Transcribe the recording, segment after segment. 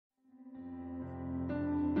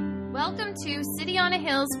Welcome to City on a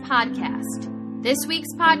Hill's podcast. This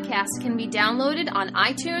week's podcast can be downloaded on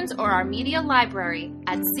iTunes or our media library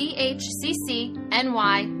at chccny.com.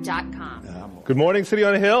 Good morning, City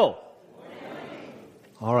on a Hill.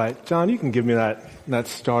 All right, John, you can give me that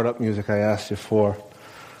startup music I asked you for.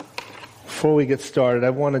 Before we get started, I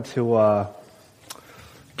wanted to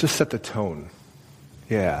just set the tone.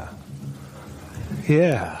 Yeah.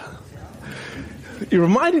 You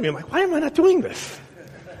reminded me, I'm like, why am I not doing this?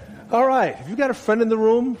 All right, if you've got a friend in the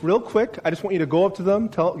room, real quick, I just want you to go up to them,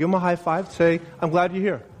 give them a high five, say, I'm glad you're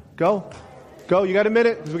here. Go, you got a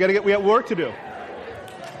minute, because we got work to do.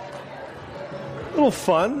 A little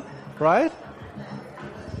fun, right?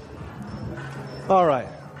 All right.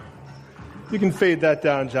 You can fade that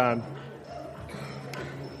down, John.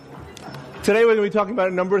 Today we're going to be talking about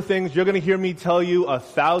a number of things. You're going to hear me tell you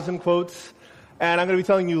 1,000 quotes, and I'm going to be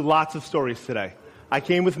telling you lots of stories today. I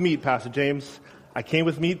came with meat, Pastor James. I came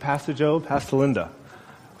with meat, Pastor Joe, Pastor Linda.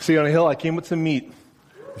 See on a hill, I came with some meat.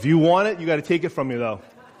 If you want it, you got to take it from me, though.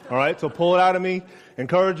 All right? So pull it out of me.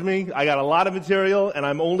 Encourage me. I got a lot of material, and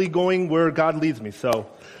I'm only going where God leads me. So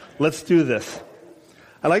let's do this.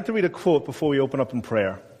 I'd like to read a quote before we open up in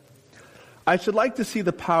prayer. I should like to see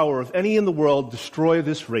the power of any in the world destroy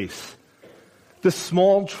this race. This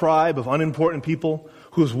small tribe of unimportant people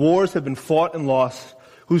whose wars have been fought and lost,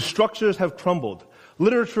 whose structures have crumbled.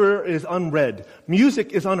 Literature is unread,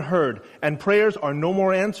 music is unheard, and prayers are no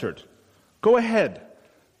more answered. Go ahead.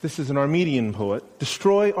 This is an Armenian poet.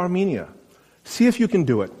 Destroy Armenia. See if you can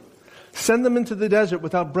do it. Send them into the desert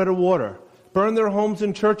without bread or water. Burn their homes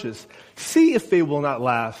and churches. See if they will not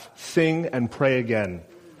laugh, sing, and pray again.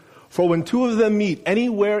 For when two of them meet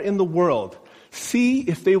anywhere in the world, see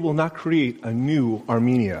if they will not create a new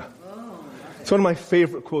Armenia. It's one of my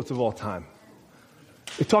favorite quotes of all time.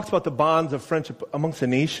 It talks about the bonds of friendship amongst a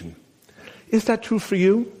nation. Is that true for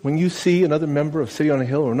you? When you see another member of City on a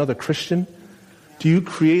Hill or another Christian, do you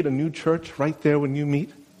create a new church right there when you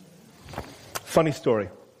meet? Funny story.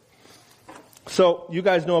 So, you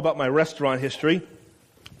guys know about my restaurant history.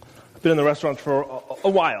 I've been in the restaurant for a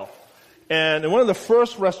while. And in one of the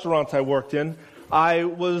first restaurants I worked in, I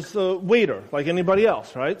was a waiter, like anybody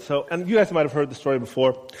else, right? So, and you guys might have heard the story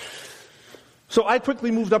before. So I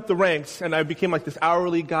quickly moved up the ranks, and I became like this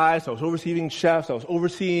hourly guy. So I was overseeing chefs, I was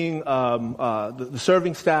overseeing the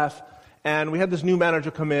serving staff, and we had this new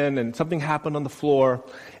manager come in, and something happened on the floor,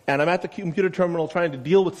 and I'm at the computer terminal trying to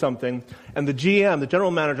deal with something, and the GM, the general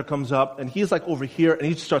manager, comes up, and he's like over here, and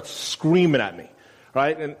he just starts screaming at me,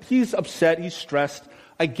 right? And he's upset, he's stressed.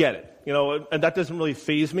 I get it, and that doesn't really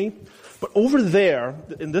faze me. But over there,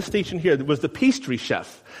 in this station here, there was the pastry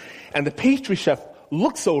chef, and the pastry chef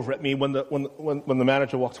looks over at me when the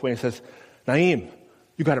manager walks away and says, Naeem,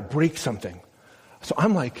 you got to break something. So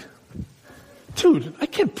I'm like, dude, I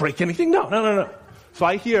can't break anything. No. So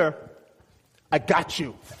I hear, I got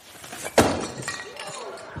you.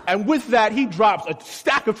 And with that, he drops a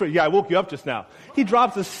stack of plates. Yeah, I woke you up just now. He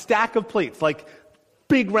drops a stack of plates, like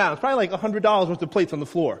big rounds, probably like $100 worth of plates on the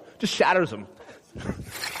floor. Just shatters them.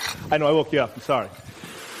 I know, I woke you up. I'm sorry.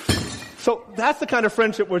 So that's the kind of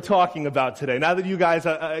friendship we're talking about today. Now that you guys,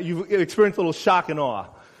 you've experienced a little shock and awe.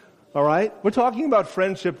 All right? We're talking about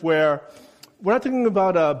friendship where we're not talking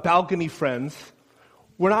about balcony friends.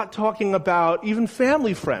 We're not talking about even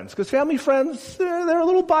family friends. Because family friends, they're a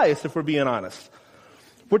little biased if we're being honest.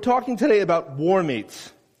 We're talking today about war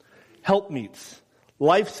mates, helpmeets,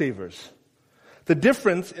 lifesavers. The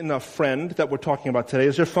difference in a friend that we're talking about today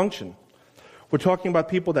is their function. We're talking about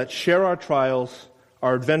people that share our trials,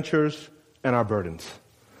 our adventures, and our burdens.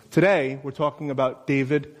 Today, we're talking about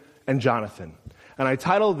David and Jonathan. And I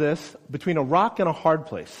titled this, Between a Rock and a Hard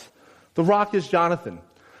Place. The rock is Jonathan.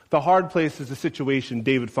 The hard place is the situation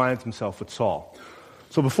David finds himself with Saul.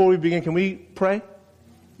 So before we begin, can we pray?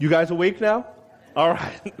 You guys awake now? All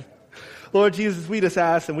right. Lord Jesus, we just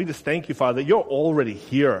ask and we just thank you, Father, that you're already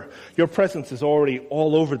here. Your presence is already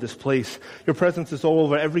all over this place. Your presence is all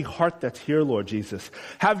over every heart that's here, Lord Jesus.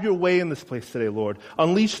 Have your way in this place today, Lord.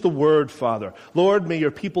 Unleash the word, Father. Lord, may your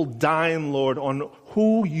people dine, Lord, on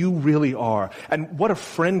who you really are and what a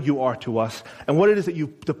friend you are to us and what it is that you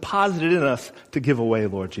deposited in us to give away,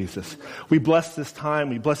 Lord Jesus. We bless this time.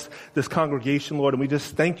 We bless this congregation, Lord, and we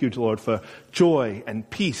just thank you, Lord, for joy and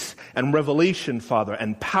peace and revelation, Father,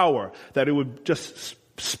 and power, that it would just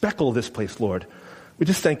speckle this place, Lord. We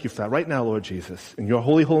just thank you for that right now, Lord Jesus. In your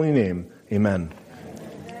holy, holy name, amen.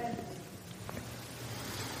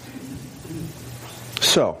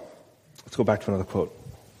 So, let's go back to another quote.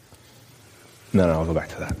 No, I'll go back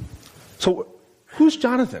to that. So, who's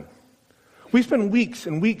Jonathan? We spend weeks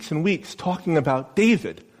and weeks and weeks talking about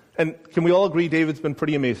David And can we all agree David's been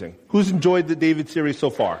pretty amazing? Who's enjoyed the David series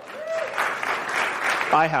so far?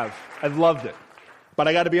 I have. I've loved it. But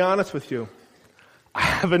I got to be honest with you. I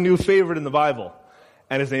have a new favorite in the Bible,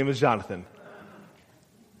 and his name is Jonathan.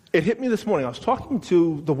 It hit me this morning. I was talking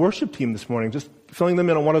to the worship team this morning, just filling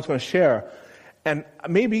them in on what I was going to share. And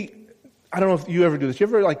maybe, I don't know if you ever do this. You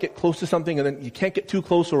ever get close to something and then you can't get too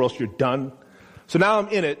close or else you're done? So now I'm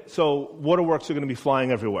in it, so waterworks are going to be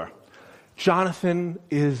flying everywhere. Jonathan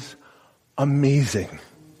is amazing.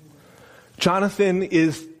 Jonathan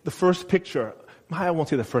is the first picture. I won't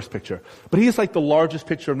say the first picture, but he is like the largest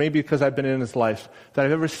picture, maybe because I've been in his life, that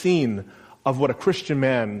I've ever seen of what a Christian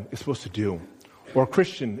man is supposed to do, or a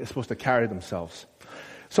Christian is supposed to carry themselves.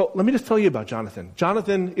 So let me just tell you about Jonathan.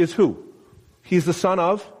 Jonathan is who? He's the son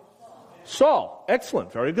of Saul.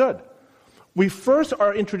 Excellent. Very good. We first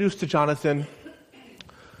are introduced to Jonathan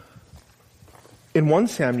in 1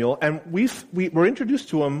 Samuel, and we're introduced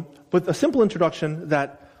to him with a simple introduction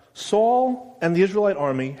that Saul and the Israelite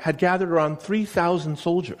army had gathered around 3,000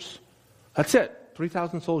 soldiers. That's it,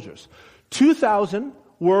 3,000 soldiers. 2,000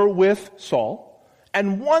 were with Saul,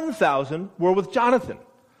 and 1,000 were with Jonathan.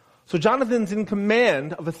 So Jonathan's in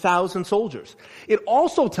command of 1,000 soldiers. It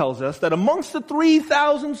also tells us that amongst the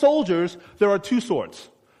 3,000 soldiers, there are 2 swords.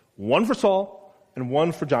 One for Saul and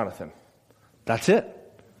one for Jonathan. That's it.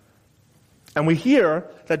 And we hear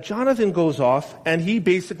that Jonathan goes off and he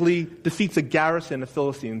basically defeats a garrison of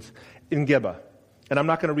Philistines in Gibeah. And I'm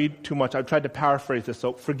not going to read too much. I've tried to paraphrase this,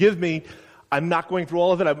 so forgive me. I'm not going through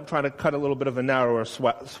all of it. I'm trying to cut a little bit of a narrower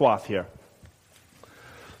swath here.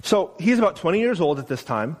 So he's about 20 years old at this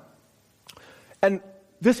time. And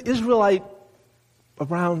this Israelite,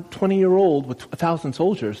 around 20-year-old with 1,000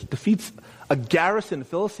 soldiers, defeats a garrison of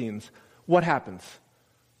Philistines. What happens?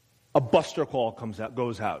 A buster call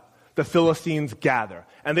goes out. The Philistines gather.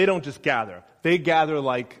 And they don't just gather. They gather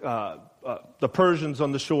like the Persians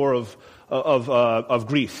on the shore of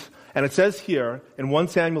Greece. And it says here in 1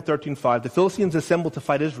 Samuel 13:5, the Philistines assembled to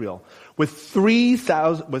fight Israel with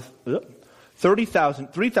 3,000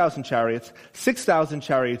 chariots, 6,000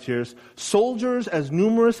 charioteers, soldiers as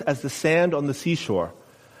numerous as the sand on the seashore.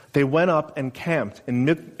 They went up and camped in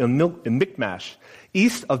Michmash,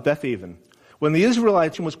 east of Bethaven. When the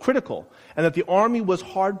Israelites was critical and that the army was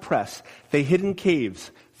hard-pressed, they hid in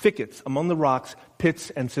caves, thickets, among the rocks,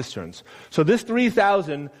 pits, and cisterns. So this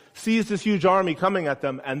 3,000 sees this huge army coming at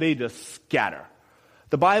them, and they just scatter.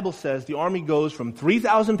 The Bible says the army goes from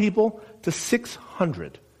 3,000 people to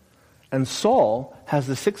 600. And Saul has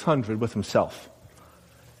the 600 with himself.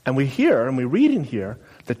 And we hear, and we read in here,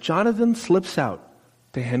 that Jonathan slips out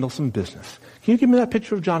to handle some business. Can you give me that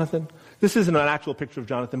picture of Jonathan? This isn't an actual picture of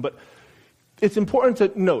Jonathan, but it's important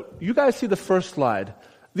to note. You guys see the first slide.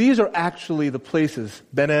 These are actually the places,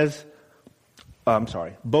 Bozez and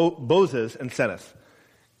Seneth.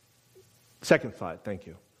 Second slide, thank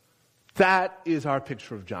you. That is our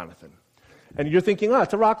picture of Jonathan. And you're thinking,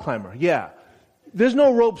 it's a rock climber. Yeah. There's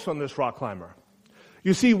no ropes on this rock climber.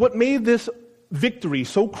 You see, what made this victory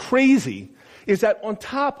so crazy is that on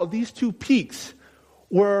top of these 2 peaks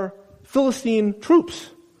were Philistine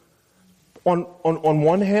troops. On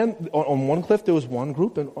one hand, on one cliff there was one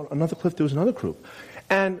group, and on another cliff there was another group.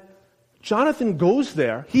 And Jonathan goes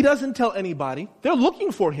there. He doesn't tell anybody. They're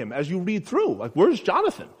looking for him as you read through. Like, where's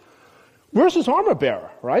Jonathan? Where's his armor bearer,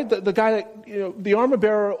 right? The guy that, the armor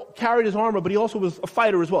bearer carried his armor, but he also was a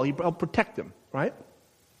fighter as well. He helped protect him, right?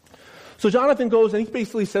 So Jonathan goes and he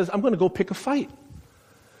basically says, I'm going to go pick a fight.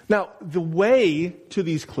 Now, the way to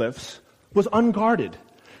these cliffs was unguarded,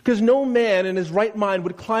 because no man in his right mind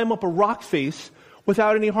would climb up a rock face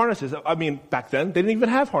without any harnesses. I mean, back then, they didn't even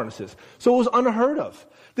have harnesses. So it was unheard of.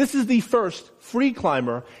 This is the first free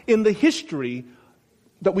climber in the history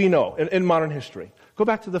that we know, in modern history. Go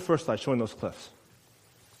back to the first slide showing those cliffs.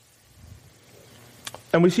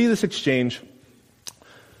 And we see this exchange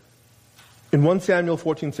in 1 Samuel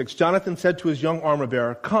 14:6. Jonathan said to his young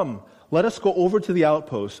armor-bearer, "Come, let us go over to the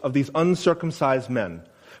outposts of these uncircumcised men.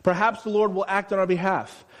 Perhaps the Lord will act on our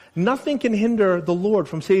behalf. Nothing can hinder the Lord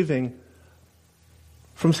from saving,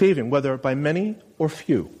 whether by many or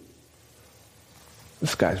few."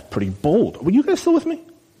 This guy's pretty bold. Were you guys still with me?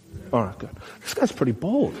 All right, good. This guy's pretty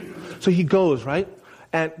bold. So he goes, right?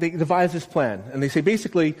 And they devise this plan. And they say,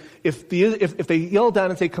 basically, if they yell down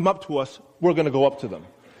and say, come up to us, we're going to go up to them.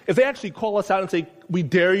 If they actually call us out and say, we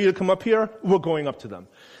dare you to come up here, we're going up to them.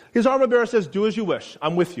 His armor bearer says, do as you wish.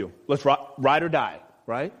 I'm with you. Let's ride or die,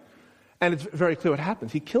 right? And it's very clear what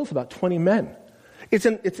happens. He kills about 20 men. It's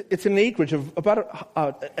an acreage of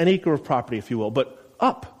about an acre of property, if you will, but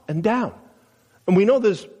up and down. And we know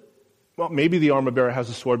maybe the armor bearer has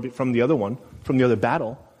a sword from the other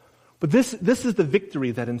battle, But this is the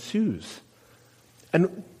victory that ensues.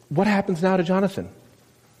 And what happens now to Jonathan?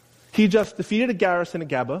 He just defeated a garrison at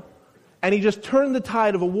Geba, and he just turned the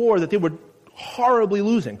tide of a war that they were horribly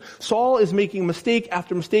losing. Saul is making mistake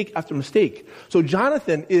after mistake after mistake. So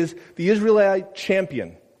Jonathan is the Israelite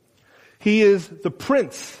champion. He is the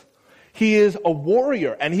prince. He is a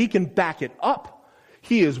warrior, and he can back it up.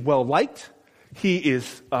 He is well-liked. He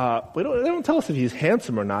is, they don't tell us if he's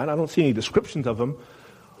handsome or not. I don't see any descriptions of him.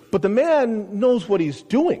 But the man knows what he's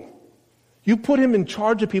doing. You put him in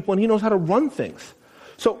charge of people, and he knows how to run things.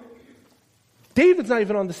 So David's not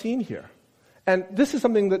even on the scene here. And this is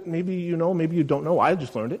something that maybe you know, maybe you don't know. I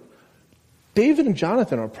just learned it. David and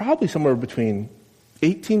Jonathan are probably somewhere between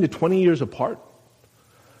 18 to 20 years apart.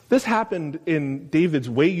 This happened in David's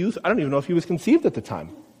way youth. I don't even know if he was conceived at the time.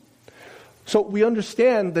 So we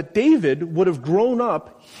understand that David would have grown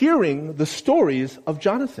up hearing the stories of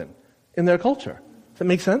Jonathan in their culture. Does that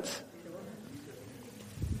make sense?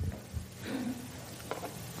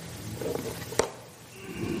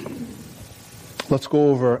 Let's go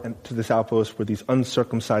over to this outpost where these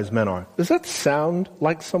uncircumcised men are. Does that sound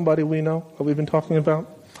like somebody we know that we've been talking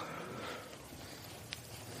about?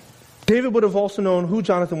 David would have also known who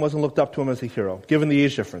Jonathan was and looked up to him as a hero, given the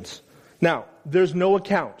age difference. Now, there's no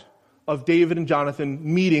account of David and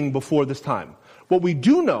Jonathan meeting before this time. What we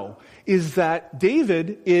do know is that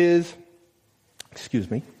David is,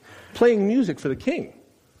 playing music for the king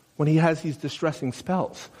when he has these distressing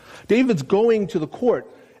spells. David's going to the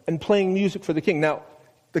court and playing music for the king. Now,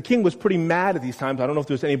 the king was pretty mad at these times. I don't know if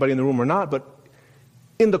there's anybody in the room or not, but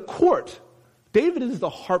in the court, David is the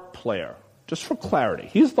harp player. Just for clarity,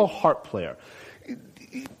 he's the harp player.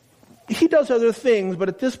 He does other things, but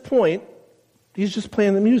at this point, he's just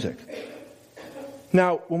playing the music.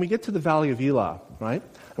 Now, when we get to the Valley of Elah, right,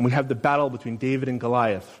 and we have the battle between David and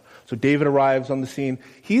Goliath, so David arrives on the scene.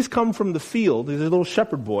 He's come from the field. He's a little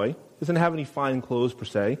shepherd boy. Doesn't have any fine clothes per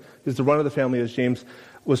se. He's the run of the family, as James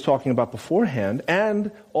was talking about beforehand,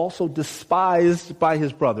 and also despised by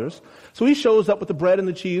his brothers. So he shows up with the bread and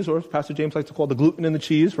the cheese, or as Pastor James likes to call it, the gluten and the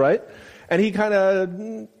cheese, right? And he kind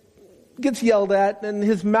of gets yelled at, and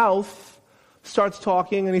his mouth starts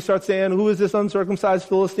talking, and he starts saying, "Who is this uncircumcised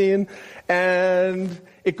Philistine?" And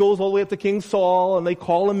it goes all the way up to King Saul, and they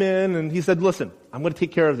call him in, and he said, "Listen, I'm going to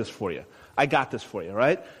take care of this for you. I got this for you,"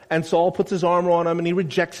 right? And Saul puts his armor on him, and he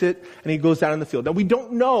rejects it, and he goes down in the field. Now, we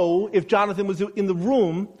don't know if Jonathan was in the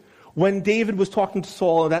room when David was talking to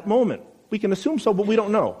Saul at that moment. We can assume so, but we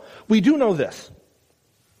don't know. We do know this.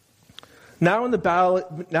 Now in the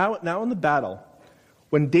battle,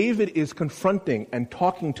 when David is confronting and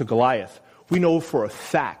talking to Goliath, we know for a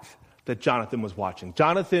fact that Jonathan was watching.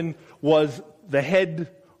 Jonathan was the head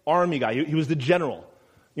army guy. He was the general.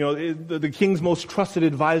 You know, the king's most trusted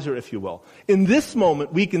advisor, if you will. In this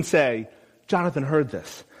moment, we can say, Jonathan heard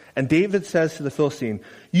this. And David says to the Philistine,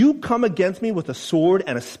 "You come against me with a sword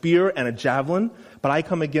and a spear and a javelin, but I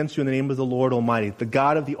come against you in the name of the Lord Almighty, the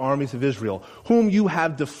God of the armies of Israel, whom you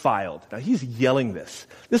have defiled." Now, he's yelling this.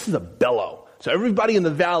 This is a bellow. So everybody in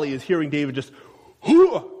the valley is hearing David just,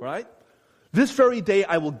 right? "This very day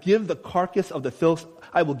I will give the carcass of the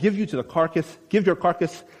I will give you to the carcass, give your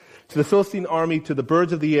carcass to the Philistine army, to the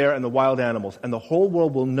birds of the air and the wild animals, and the whole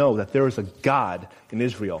world will know that there is a God in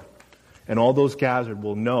Israel. And all those gathered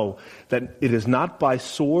will know that it is not by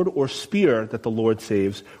sword or spear that the Lord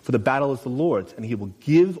saves, for the battle is the Lord's, and he will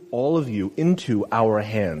give all of you into our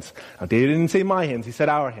hands." Now, David didn't say my hands, he said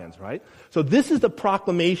our hands, right? So this is the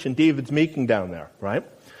proclamation David's making down there, right?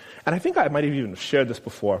 And I think I might have even shared this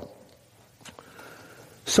before.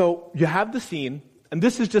 So you have the scene, and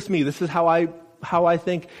this is just me, this is how I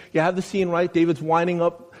think. You have the scene, right? David's winding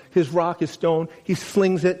up his rock, his stone. He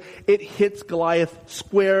slings it. It hits Goliath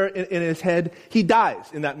square in his head. He dies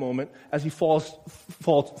in that moment as he falls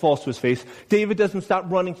to his face. David doesn't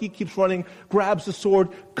stop running. He keeps running, grabs the sword,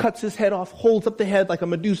 cuts his head off, holds up the head like a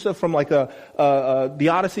Medusa from like the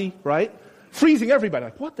Odyssey, right? Freezing everybody.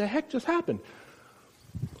 Like, what the heck just happened?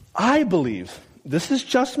 I believe, this is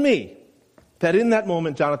just me, that in that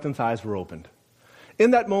moment Jonathan's eyes were opened.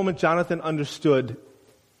 In that moment, Jonathan understood,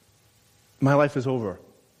 my life is over.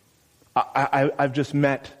 I've just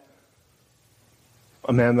met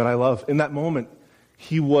a man that I love. In that moment,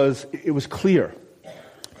 it was clear.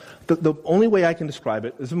 The only way I can describe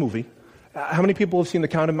it is a movie. How many people have seen The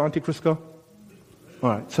Count of Monte Cristo? All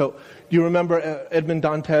right. So do you remember Edmond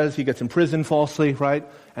Dantes? He gets imprisoned falsely, right?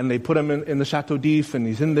 And they put him in the Chateau d'If, and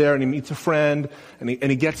he's in there, and he meets a friend, and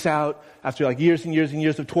he gets out after like years and years and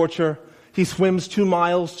years of torture. He swims 2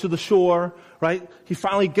 miles to the shore, right? He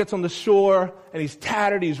finally gets on the shore, and he's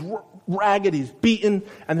tattered, he's ragged, he's beaten,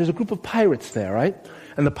 and there's a group of pirates there, right?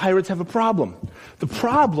 and the pirates have a problem. The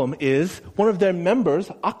problem is one of their members,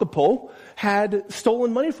 Jacopo, had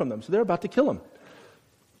stolen money from them, so they're about to kill him.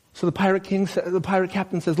 So the pirate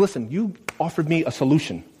captain says, listen, you offered me a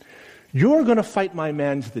solution. You're going to fight my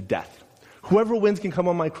man to the death. Whoever wins can come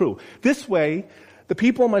on my crew. This way, the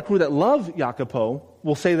people on my crew that love Jacopo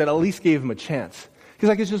will say that I at least gave him a chance. He's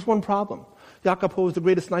like, it's just one problem. Jacopo is the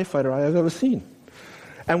greatest knife fighter I have ever seen.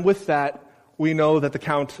 And with that, we know that the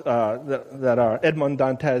Count, Edmond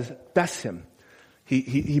Dantes bests him.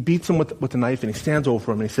 He beats him with the knife, and he stands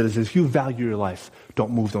over him, and he says, if you value your life,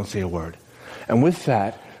 don't move, don't say a word. And with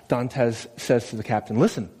that, Dantes says to the captain,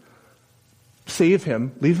 listen, save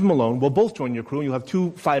him, leave him alone, we'll both join your crew, and you'll have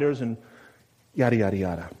 2 fighters, and yada, yada,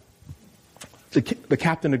 yada. The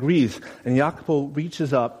captain agrees, and Jacopo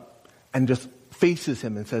reaches up and just faces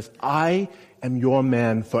him and says, I am your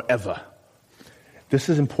man forever. This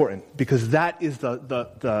is important because that is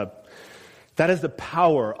the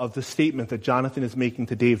power of the statement that Jonathan is making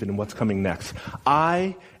to David and what's coming next.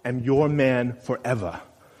 I am your man forever.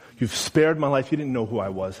 You've spared my life. You didn't know who I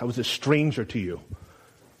was. I was a stranger to you.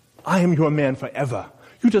 I am your man forever.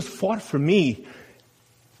 You just fought for me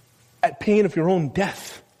at pain of your own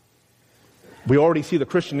death. We already see the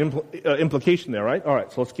Christian implication there, right? All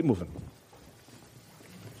right, so let's keep moving.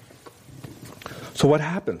 So what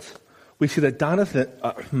happens? We see that Jonathan,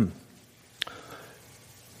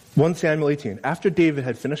 1 Samuel 18, after David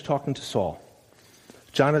had finished talking to Saul,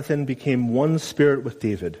 Jonathan became one spirit with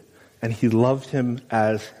David, and he loved him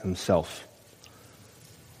as himself.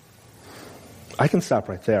 I can stop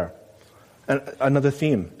right there. And another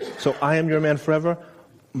theme. So I am your man forever.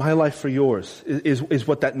 My life for yours is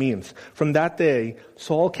what that means. From that day,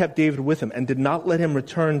 Saul kept David with him and did not let him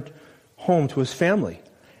return home to his family.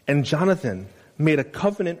 And Jonathan made a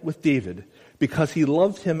covenant with David because he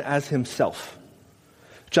loved him as himself.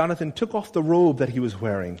 Jonathan took off the robe that he was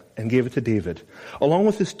wearing and gave it to David, along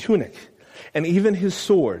with his tunic and even his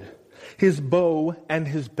sword, his bow, and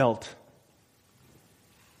his belt.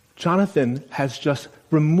 Jonathan has just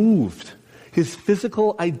removed his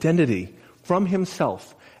physical identity from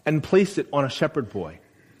himself and placed it on a shepherd boy.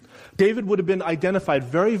 David would have been identified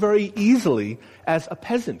very, very easily as a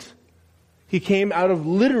peasant. He came out of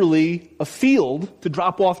literally a field to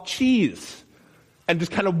drop off cheese and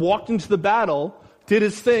just kind of walked into the battle, did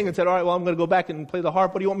his thing, and said, all right, well, I'm going to go back and play the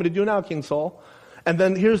harp. What do you want me to do now, King Saul? And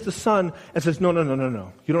then here's the son and says, no.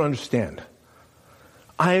 You don't understand.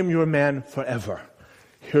 I am your man forever.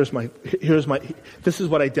 This is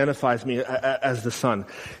what identifies me as the son.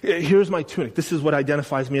 Here's my tunic. This is what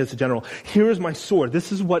identifies me as a general. Here is my sword.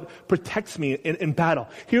 This is what protects me in battle.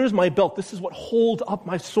 Here's my belt. This is what holds up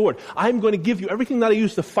my sword. I'm going to give you everything that I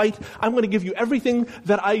use to fight. I'm going to give you everything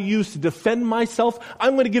that I use to defend myself.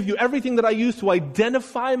 I'm going to give you everything that I use to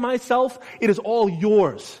identify myself. It is all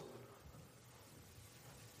yours.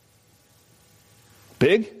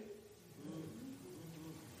 Big?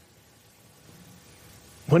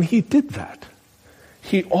 When he did that,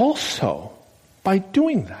 he also, by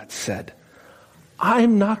doing that, said,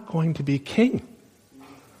 I'm not going to be king.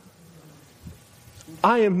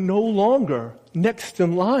 I am no longer next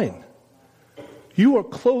in line. You are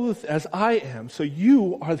clothed as I am, so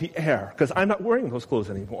you are the heir, because I'm not wearing those clothes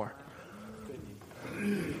anymore.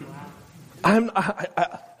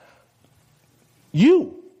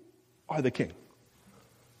 You are the king.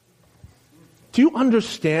 Do you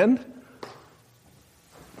understand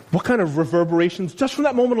what kind of reverberations, just from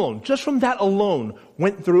that moment alone, just from that alone,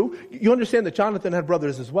 went through? You understand that Jonathan had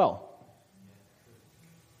brothers as well.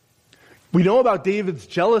 We know about David's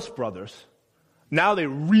jealous brothers. Now they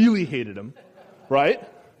really hated him, right?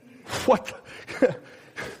 What?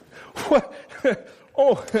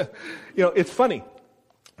 Oh, it's funny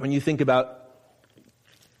when you think about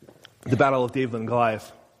the Battle of David and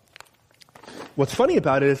Goliath. What's funny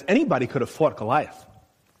about it is anybody could have fought Goliath.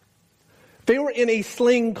 They were in a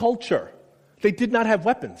sling culture. They did not have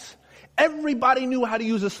weapons. Everybody knew how to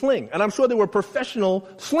use a sling. And I'm sure there were professional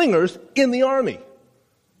slingers in the army.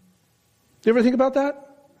 Do you ever think about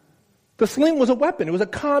that? The sling was a weapon. It was a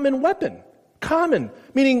common weapon. Common,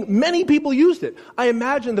 meaning many people used it. I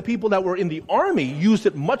imagine the people that were in the army used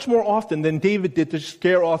it much more often than David did to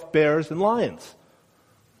scare off bears and lions.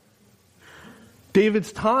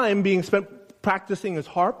 David's time being spent practicing his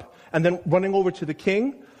harp and then running over to the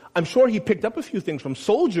king, I'm sure he picked up a few things from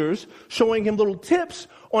soldiers showing him little tips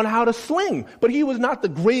on how to sling. But he was not the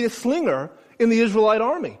greatest slinger in the Israelite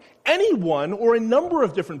army. Anyone or a number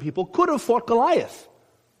of different people could have fought Goliath.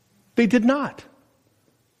 They did not.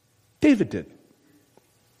 David did.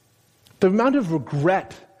 The amount of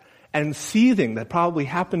regret and seething that probably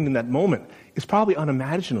happened in that moment is probably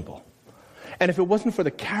unimaginable. And if it wasn't for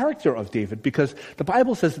the character of David, because the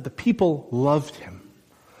Bible says that the people loved him.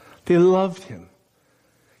 They loved him.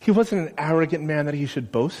 He wasn't an arrogant man that he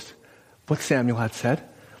should boast, what Samuel had said.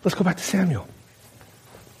 Let's go back to Samuel.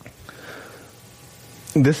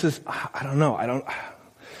 This is,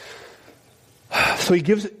 So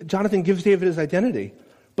Jonathan gives David his identity.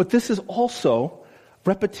 But this is also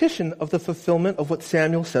repetition of the fulfillment of what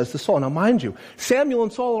Samuel says to Saul. Now mind you, Samuel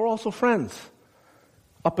and Saul are also friends.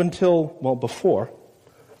 Up until, before.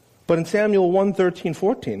 But in Samuel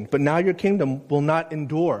 1:13-14, but now your kingdom will not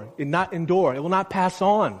endure. It will not pass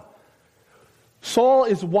on. Saul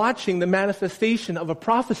is watching the manifestation of a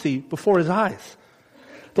prophecy before his eyes.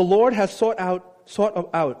 The Lord has sought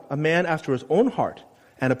out a man after his own heart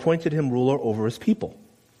and appointed him ruler over his people.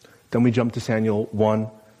 Then we jump to Samuel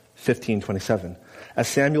 1:15-27. As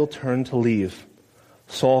Samuel turned to leave,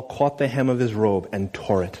 Saul caught the hem of his robe and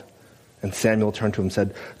tore it. And Samuel turned to him and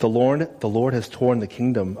said, The Lord has torn the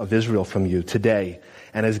kingdom of Israel from you today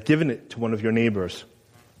and has given it to one of your neighbors,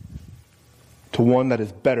 to one that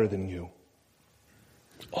is better than you.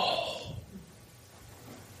 Oh.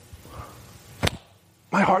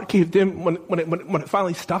 My heart caved in when it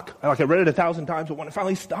finally stuck. I read it 1,000 times, but when it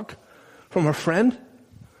finally stuck from a friend,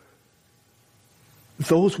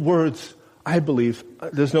 those words, I believe,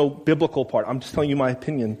 there's no biblical part, I'm just telling you my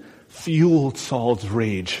opinion, fueled Saul's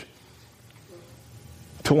rage.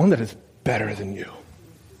 To one that is better than you.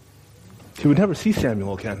 He would never see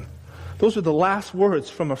Samuel again. Those are the last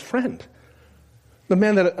words from a friend. The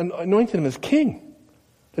man that anointed him as king,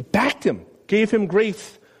 that backed him, gave him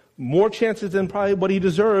grace, more chances than probably what he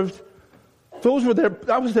deserved.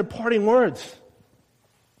 That was their parting words.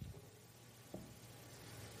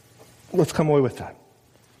 Let's come away with that.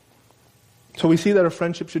 So we see that a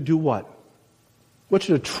friendship should do what? What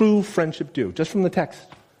should a true friendship do? Just from the text.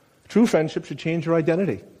 True friendship should change your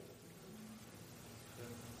identity.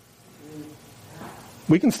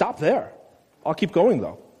 We can stop there. I'll keep going,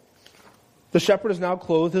 though. The shepherd is now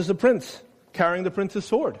clothed as a prince, carrying the prince's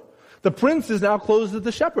sword. The prince is now clothed as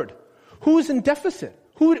the shepherd. Who is in deficit?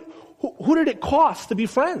 Who did it cost to be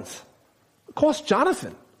friends? It cost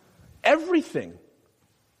Jonathan everything.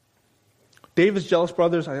 David's jealous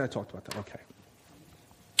brothers, I talked about that. Okay.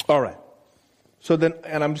 All right. So then,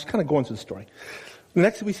 and I'm just kind of going through the story.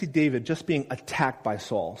 Next, we see David just being attacked by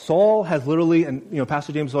Saul. Saul has literally, and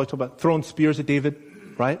Pastor James always talked about throwing spears at David,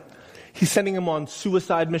 right? He's sending him on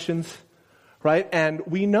suicide missions, right? And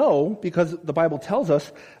we know, because the Bible tells us,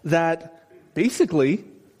 that basically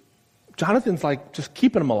Jonathan's just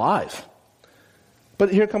keeping him alive.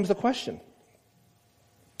 But here comes the question.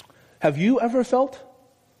 Have you ever felt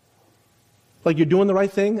like you're doing the right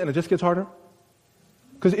thing and it just gets harder?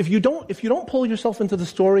 Because if you don't pull yourself into the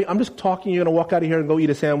story, I'm just talking, you're going to walk out of here and go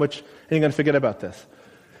eat a sandwich, and you're going to forget about this.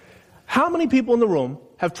 How many people in the room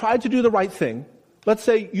have tried to do the right thing? Let's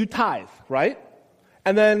say you tithe, right?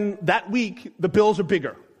 And then that week, the bills are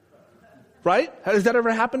bigger. Right? Has that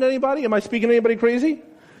ever happened to anybody? Am I speaking to anybody crazy?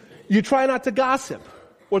 You try not to gossip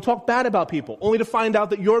or talk bad about people, only to find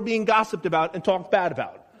out that you're being gossiped about and talked bad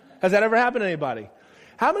about. Has that ever happened to anybody?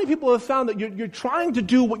 How many people have found that you're trying to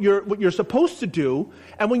do what you're supposed to do,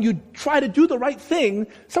 and when you try to do the right thing,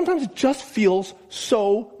 sometimes it just feels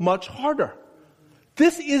so much harder?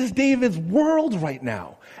 This is David's world right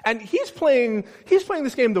now. And he's playing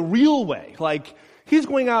this game the real way. He's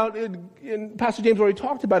going out, and Pastor James already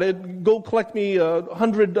talked about it, go collect me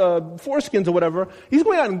 100 foreskins or whatever. He's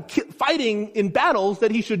going out and fighting in battles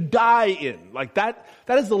that he should die in. That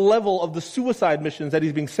is the level of the suicide missions that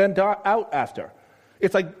he's being sent out after.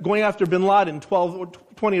 It's like going after bin Laden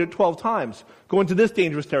 20 or 12 times. Go into this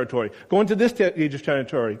dangerous territory. Go into this dangerous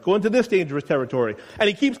territory. Go into this dangerous territory. And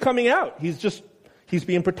he keeps coming out. He's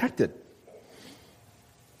being protected.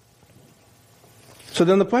 So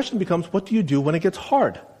then the question becomes, what do you do when it gets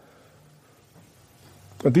hard?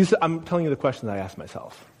 I'm telling you the question that I asked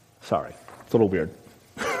myself. Sorry, it's a little weird.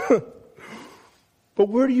 But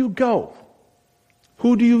where do you go?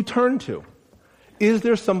 Who do you turn to? Is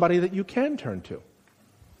there somebody that you can turn to?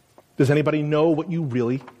 Does anybody know what you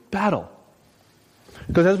really battle?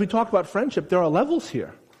 Because as we talk about friendship, there are levels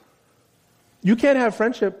here. You can't have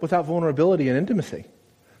friendship without vulnerability and intimacy.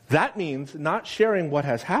 That means not sharing what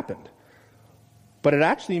has happened, but it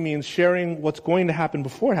actually means sharing what's going to happen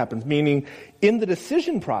before it happens, meaning in the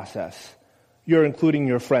decision process, you're including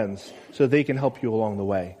your friends so they can help you along the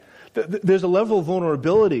way. There's a level of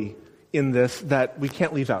vulnerability in this that we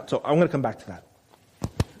can't leave out. So I'm going to come back to that.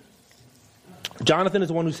 Jonathan is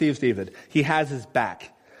the one who saves David. He has his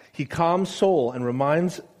back. He calms Saul and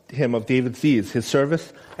reminds him of David's deeds, his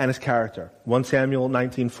service, and his character. 1 Samuel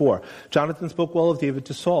 19:4. Jonathan spoke well of David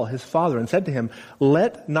to Saul, his father, and said to him,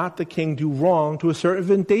 "Let not the king do wrong to a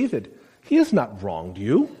servant David. He has not wronged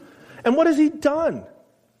you. And what has he done?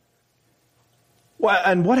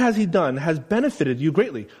 And what has he done has benefited you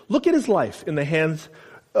greatly. Look at his life in the hands.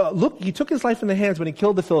 He took his life in the hands when he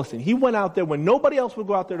killed the Philistine. He went out there when nobody else would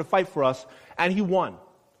go out there to fight for us, and he won.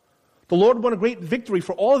 The Lord won a great victory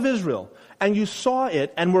for all of Israel, and you saw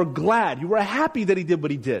it and were glad. You were happy that he did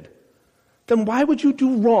what he did. Then why would you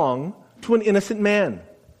do wrong to an innocent man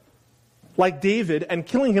like David and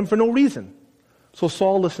killing him for no reason?" So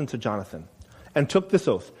Saul listened to Jonathan and took this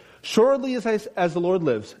oath. "Surely as the Lord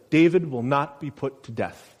lives, David will not be put to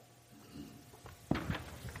death."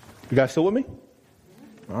 You guys still with me?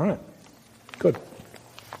 All right. Good.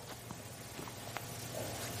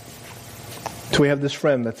 So we have this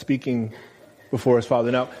friend that's speaking before his father.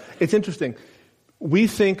 Now, it's interesting. We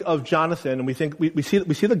think of Jonathan, and we see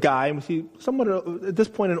the guy, and we see somewhat, at this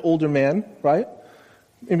point, an older man, right?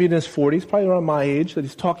 Maybe in his 40s, probably around my age, that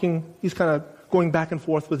he's kind of going back and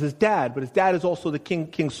forth with his dad, but his dad is also the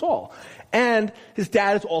King Saul. And his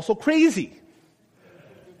dad is also crazy.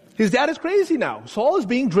 His dad is crazy now. Saul is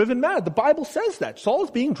being driven mad. The Bible says that. Saul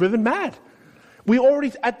is being driven mad.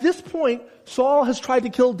 At this point, Saul has tried to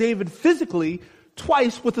kill David physically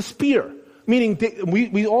twice with a spear. Meaning,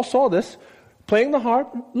 we all saw this, playing the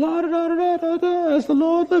harp, la da da da da da, as the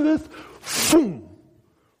Lord liveth, boom,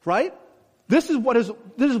 right? This is what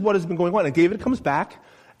has been going on. And David comes back,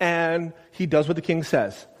 and he does what the king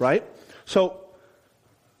says, right? So,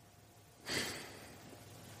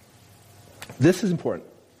 this is important.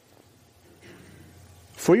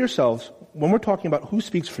 For yourselves, when we're talking about who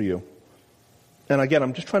speaks for you, and again,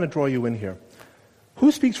 I'm just trying to draw you in here.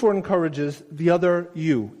 Who speaks for and encourages the other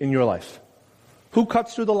you in your life? Who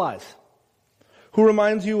cuts through the lies? Who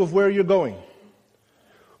reminds you of where you're going?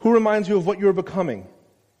 Who reminds you of what you're becoming?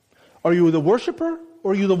 Are you the worshiper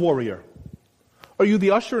or are you the warrior? Are you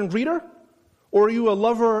the usher and greeter? Or are you a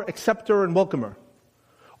lover, acceptor, and welcomer?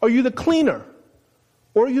 Are you the cleaner?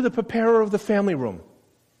 Or are you the preparer of the family room?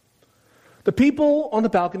 The people on the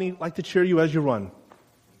balcony like to cheer you as you run,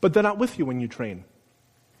 but they're not with you when you train.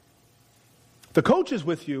 The coach is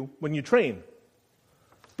with you when you train,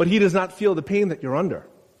 but he does not feel the pain that you're under.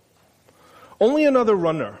 Only another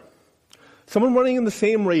runner, someone running in the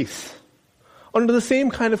same race, under the same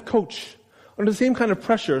kind of coach, under the same kind of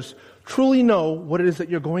pressures, truly know what it is that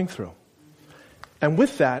you're going through. And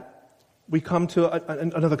with that, we come to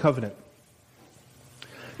another covenant.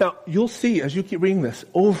 Now, you'll see as you keep reading this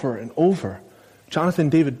over and over, Jonathan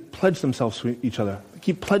and David pledge themselves to each other. They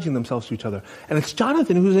keep pledging themselves to each other. And it's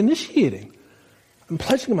Jonathan who's initiating. "I'm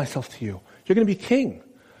pledging myself to you. You're going to be king.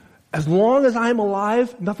 As long as I'm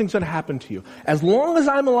alive, nothing's going to happen to you. As long as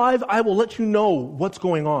I'm alive, I will let you know what's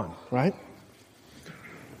going on," right?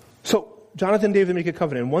 So, Jonathan and David make a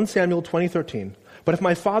covenant in 1 Samuel 20:13. "But if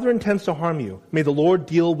my father intends to harm you, may the Lord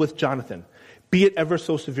deal with Jonathan, be it ever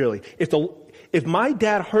so severely. If my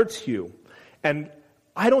dad hurts you, and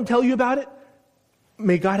I don't tell you about it,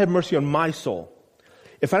 may God have mercy on my soul.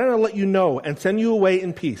 If I don't let you know and send you away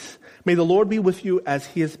in peace, may the Lord be with you as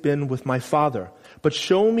he has been with my father. But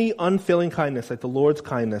show me unfailing kindness like the Lord's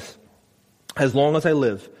kindness as long as I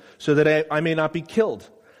live, so that I may not be killed.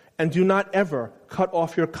 And do not ever cut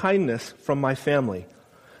off your kindness from my family,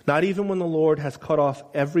 not even when the Lord has cut off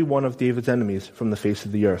every one of David's enemies from the face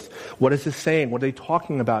of the earth." What is this saying? What are they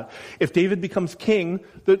talking about? If David becomes king,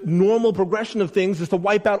 the normal progression of things is to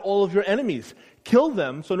wipe out all of your enemies. Kill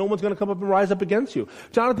them so no one's going to come up and rise up against you.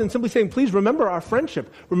 Jonathan simply saying, please remember our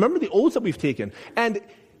friendship. Remember the oaths that we've taken. And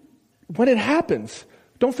when it happens,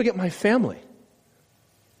 don't forget my family.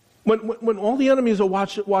 When all the enemies are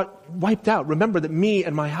wiped out, remember that me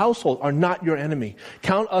and my household are not your enemy.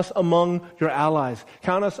 Count us among your allies.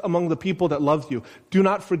 Count us among the people that love you. Do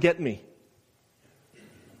not forget me.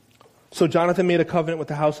 So Jonathan made a covenant with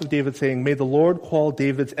the house of David, saying, "May the Lord call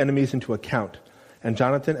David's enemies into account." And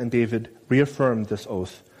Jonathan and David reaffirmed this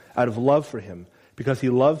oath out of love for him, because he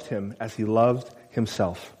loved him as he loved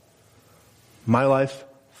himself. My life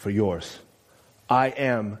for yours. I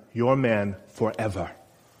am your man forever.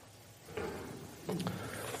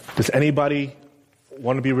 Does anybody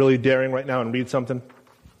want to be really daring right now and read something?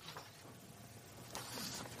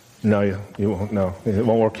 No, you won't. No, it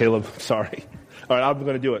won't work, Caleb. Sorry. All right, I'm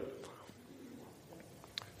going to do it.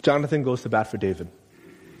 Jonathan goes to bat for David.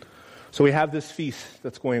 So we have this feast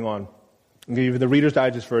that's going on. I'm going to give you the Reader's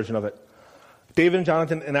Digest version of it. David and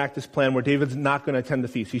Jonathan enact this plan where David's not going to attend the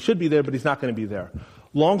feast. He should be there, but he's not going to be there.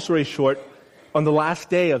 Long story short, on the last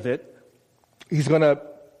day of it, he's going to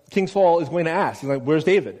King Saul is going to ask. He's like, where's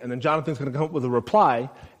David? And then Jonathan's going to come up with a reply.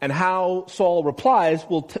 And how Saul replies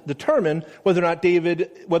will determine whether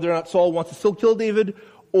or not Saul wants to still kill David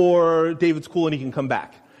or David's cool and he can come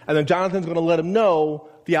back. And then Jonathan's going to let him know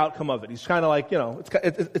the outcome of it. He's kind of like,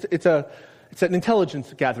 it's an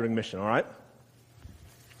intelligence gathering mission, all right?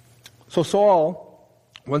 So Saul,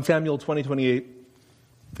 1 Samuel 20:28,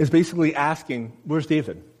 is basically asking, where's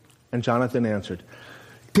David? And Jonathan answered,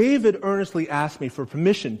 David earnestly asked me for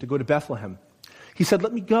permission to go to Bethlehem. He said,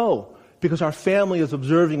 let me go, because our family is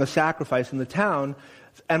observing a sacrifice in the town,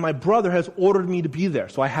 and my brother has ordered me to be there.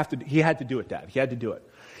 So he had to do it, Dad. He had to do it.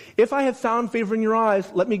 If I have found favor in your eyes,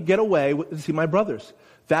 let me get away to see my brothers.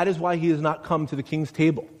 That is why he has not come to the king's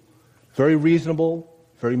table. Very reasonable,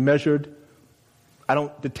 very measured. I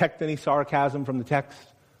don't detect any sarcasm from the text.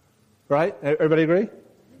 Right? Everybody agree?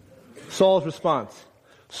 Saul's response.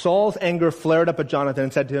 Saul's anger flared up at Jonathan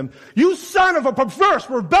and said to him, you son of a perverse,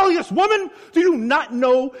 rebellious woman! Do you not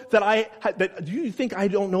know do you think I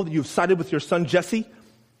don't know that you've sided with your son Jesse?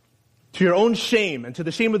 To your own shame and to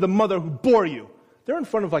the shame of the mother who bore you. They're in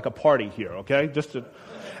front of like a party here, okay?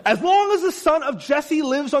 As long as the son of Jesse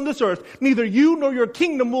lives on this earth, neither you nor your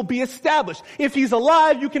kingdom will be established. If he's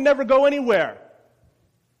alive, you can never go anywhere.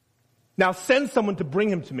 Now send someone to bring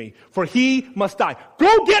him to me, for he must die.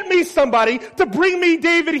 Go get me somebody to bring me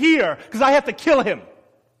David here, because I have to kill him.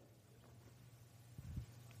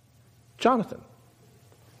 Jonathan.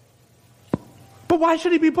 But why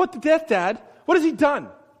should he be put to death, Dad? What has he done?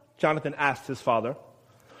 Jonathan asked his father.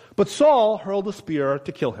 But Saul hurled a spear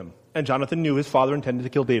to kill him, and Jonathan knew his father intended to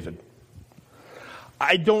kill David.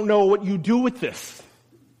 I don't know what you do with this.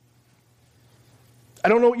 I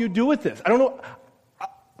don't know what you do with this.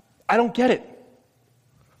 I don't get it.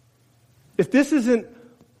 If this isn't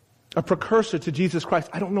a precursor to Jesus Christ,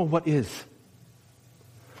 I don't know what is.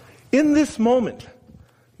 In this moment,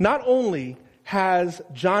 not only has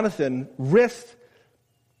Jonathan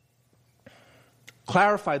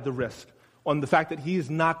clarified the risk on the fact that he is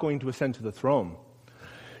not going to ascend to the throne,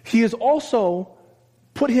 he has also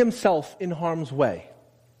put himself in harm's way.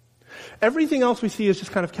 Everything else we see is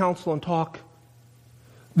just kind of counsel and talk.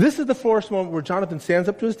 This is the first moment where Jonathan stands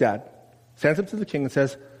up to his dad, stands up to the king and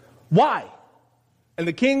says, why? And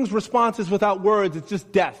the king's response is without words, it's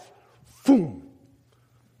just death. Boom.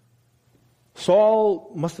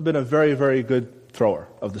 Saul must have been a very, very good thrower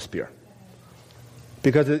of the spear,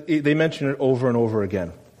 because they mention it over and over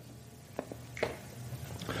again.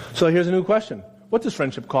 So here's a new question. What does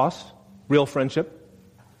friendship cost? Real friendship?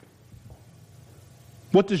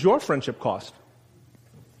 What does your friendship cost?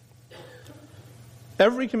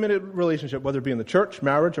 Every committed relationship, whether it be in the church,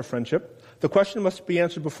 marriage, or friendship, the question must be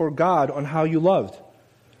answered before God on how you loved.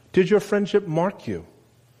 Did your friendship mark you?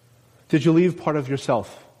 Did you leave part of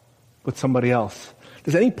yourself with somebody else?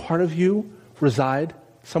 Does any part of you reside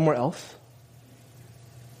somewhere else?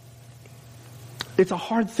 It's a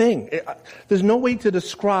hard thing. There's no way to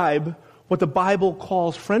describe what the Bible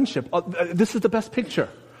calls friendship. This is the best picture.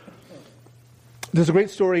 There's a great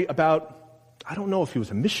story about, I don't know if he was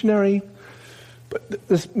a missionary, but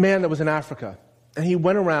this man that was in Africa, and he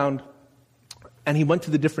went around and he went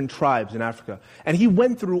to the different tribes in Africa, and he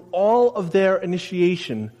went through all of their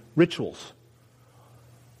initiation rituals.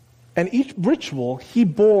 And each ritual, he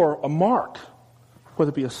bore a mark, whether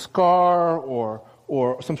it be a scar or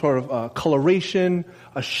some sort of coloration,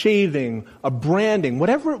 a shaving, a branding,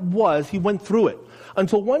 whatever it was, he went through it.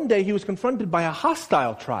 Until one day he was confronted by a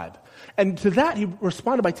hostile tribe. And to that he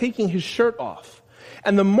responded by taking his shirt off.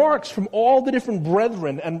 And the marks from all the different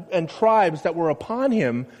brethren and tribes that were upon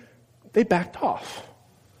him, they backed off.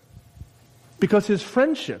 Because his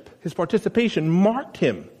friendship, his participation marked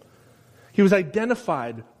him. He was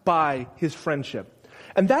identified by his friendship.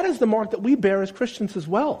 And that is the mark that we bear as Christians as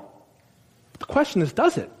well. The question is,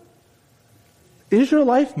 does it? Is your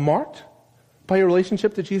life marked by your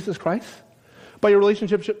relationship to Jesus Christ? By your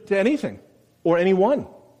relationship to anything or anyone?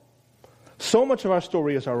 So much of our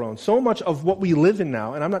story is our own. So much of what we live in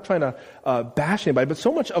now, and I'm not trying to bash anybody, but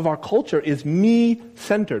so much of our culture is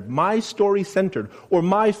me-centered, my story-centered, or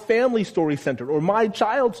my family story-centered, or my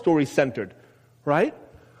child story-centered, right?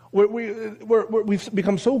 We've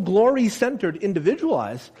become so glory-centered,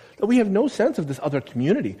 individualized, that we have no sense of this other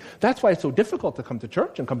community. That's why it's so difficult to come to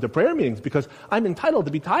church and come to prayer meetings, because I'm entitled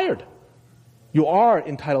to be tired. You are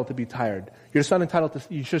entitled to be tired. You're just not entitled to.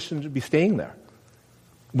 You just shouldn't be staying there.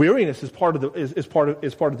 Weariness is part of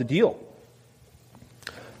the deal.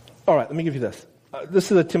 All right, let me give you this. This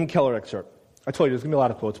is a Tim Keller excerpt. I told you there's going to be a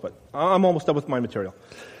lot of quotes, but I'm almost done with my material.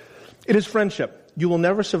 It is friendship. You will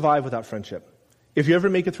never survive without friendship. if you ever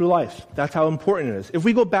make it through life. That's how important it is. If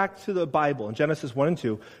we go back to the Bible in Genesis 1 and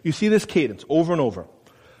 2, you see this cadence over and over.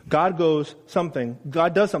 God does something,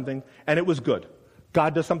 and it was good.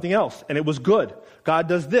 God does something else, and it was good. God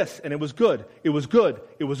does this, and it was good. It was good.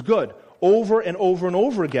 It was good. Over and over and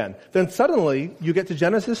over again. Then suddenly, you get to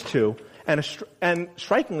Genesis 2, and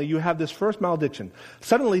strikingly, you have this first malediction.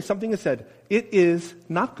 Suddenly, something is said, it is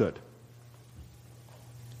not good.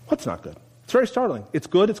 What's not good? It's very startling. It's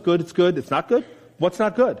good, it's good, it's good. It's not good? What's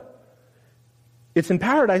not good? It's in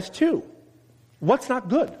paradise too. What's not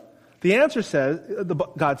good? The answer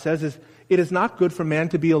God says, is it is not good for man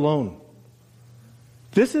to be alone.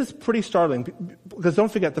 This is pretty startling, because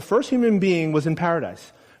don't forget, the first human being was in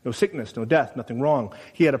paradise. No sickness, no death, nothing wrong.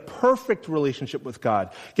 He had a perfect relationship with God.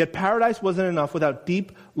 Yet paradise wasn't enough without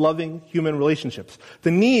deep, loving human relationships. The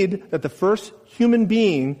need that the first human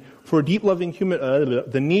being for deep, loving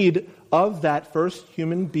the need of that first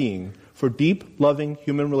human being for deep, loving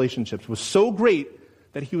human relationships was so great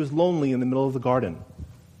that he was lonely in the middle of the garden.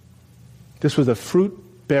 This was a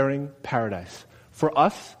fruit-bearing paradise. For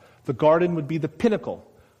us, the garden would be the pinnacle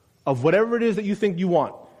of whatever it is that you think you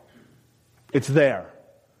want. It's there.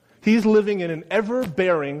 He's living in an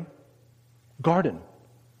ever-bearing garden.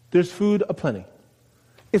 There's food aplenty.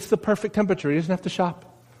 It's the perfect temperature. He doesn't have to shop.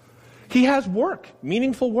 He has work,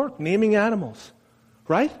 meaningful work, naming animals,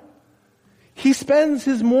 right? He spends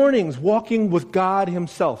his mornings walking with God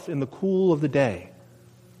himself in the cool of the day.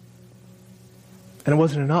 And it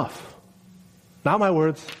wasn't enough. Not my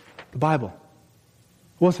words, the Bible.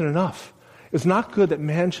 It wasn't enough. It's not good that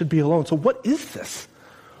man should be alone. So what is this?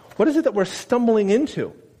 What is it that we're stumbling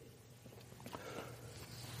into?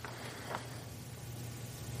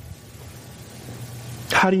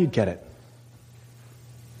 How do you get it?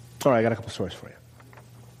 All right, I got a couple stories for you.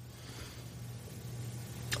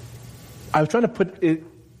 I was trying to put it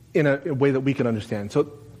in a way that we can understand.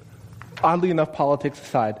 So, oddly enough, politics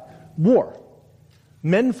aside, war.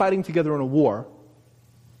 Men fighting together in a war,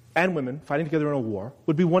 and women fighting together in a war,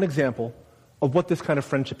 would be one example of what this kind of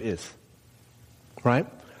friendship is. Right?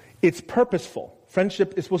 It's purposeful.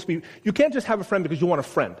 Friendship is supposed to be, you can't just have a friend because you want a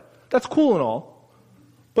friend. That's cool and all,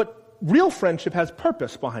 but real friendship has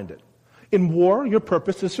purpose behind it. In war, your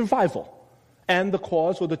purpose is survival and the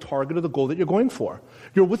cause or the target or the goal that you're going for.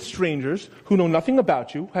 You're with strangers who know nothing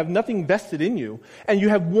about you, have nothing vested in you, and you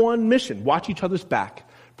have one mission: watch each other's back,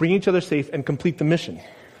 bring each other safe, and complete the mission.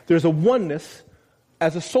 There's a oneness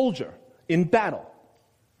as a soldier in battle.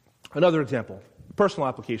 Another example, personal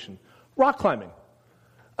application, rock climbing.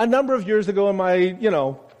 A number of years ago in my,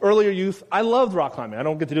 earlier youth, I loved rock climbing. I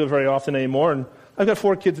don't get to do it very often anymore, and I've got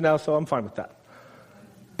 4 kids now, so I'm fine with that.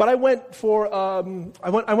 But I went for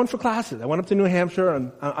classes. I went up to New Hampshire,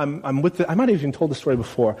 and I'm with I might have even told the story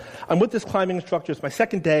before. I'm with this climbing instructor. It's my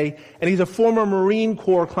second day, and he's a former Marine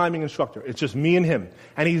Corps climbing instructor. It's just me and him,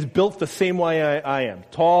 and he's built the same way I am.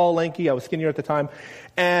 Tall, lanky. I was skinnier at the time,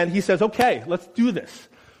 and he says, "Okay, let's do this."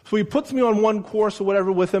 So he puts me on one course or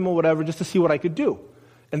whatever with him or whatever, just to see what I could do.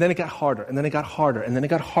 And then it got harder, and then it got harder, and then it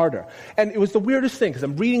got harder. And it was the weirdest thing, because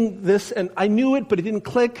I'm reading this, and I knew it, but it didn't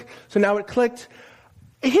click, so now it clicked.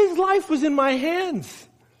 His life was in my hands.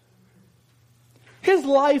 His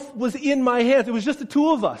life was in my hands. It was just the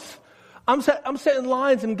two of us. I'm setting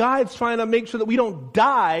lines and guides trying to make sure that we don't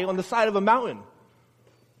die on the side of a mountain.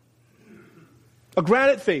 A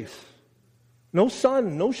granite face. No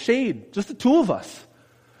sun, no shade, just the two of us.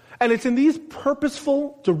 And it's in these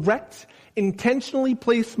purposeful, direct, intentionally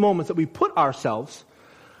placed moments that we put ourselves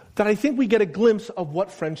that I think we get a glimpse of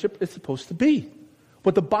what friendship is supposed to be.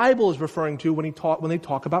 What the Bible is referring to when they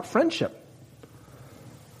talk about friendship.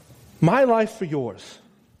 My life for yours.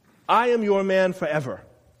 I am your man forever.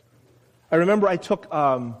 I remember I took, it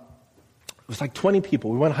was like 20 people.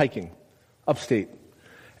 We went hiking upstate.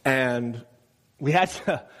 And we had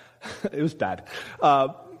to, it was bad.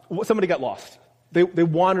 Somebody got lost. They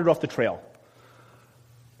wandered off the trail.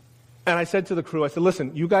 And I said to the crew, I said,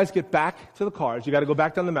 listen, you guys get back to the cars. You got to go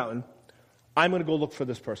back down the mountain. I'm going to go look for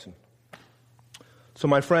this person. So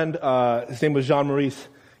my friend, his name was Jean Maurice,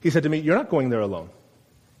 he said to me, you're not going there alone.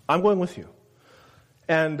 I'm going with you.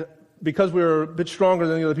 And because we were a bit stronger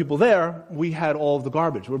than the other people there, we had all of the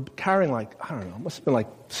garbage. We're carrying it must have been like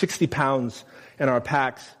 60 pounds in our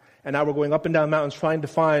packs. And now we're going up and down mountains trying to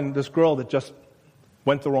find this girl that just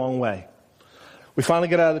went the wrong way. We finally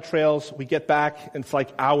get out of the trails. We get back, and it's like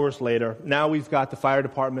hours later. Now we've got the fire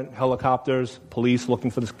department, helicopters, police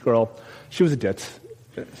looking for this girl. She was a ditz.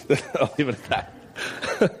 I'll leave it at that.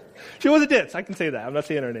 She was a ditz. I can say that. I'm not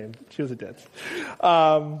saying her name. She was a ditz.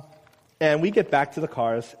 And we get back to the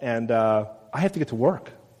cars, and I have to get to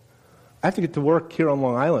work. I have to get to work here on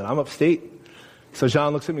Long Island. I'm upstate. So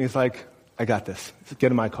Jean looks at me, he's like, I got this. He said,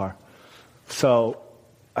 get in my car. So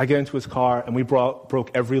I get into his car, and we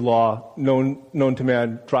broke every law known to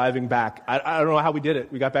man driving back. I don't know how we did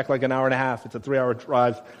it. We got back like an hour and a half. It's a 3-hour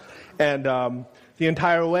drive. And the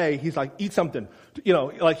entire way, he's like, eat something.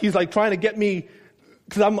 Like he's like trying to get me,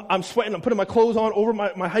 because I'm sweating. I'm putting my clothes on over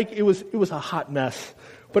my hike. It was a hot mess.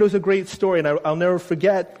 But it was a great story, and I'll never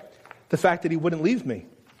forget the fact that he wouldn't leave me.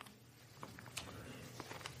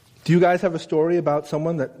 Do you guys have a story about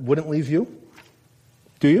someone that wouldn't leave you?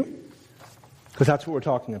 Do you? Because that's what we're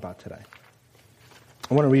talking about today.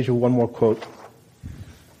 I want to read you one more quote.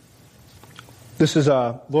 This is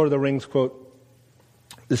a Lord of the Rings quote.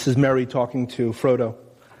 This is Merry talking to Frodo.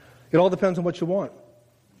 It all depends on what you want.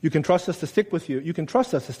 You can trust us to stick with you. You can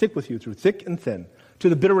trust us to stick with you through thick and thin, to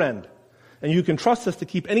the bitter end. And you can trust us to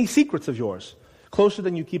keep any secrets of yours closer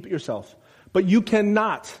than you keep it yourself. But you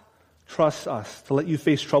cannot trust us to let you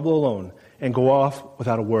face trouble alone and go off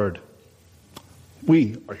without a word.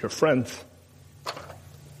 We are your friends.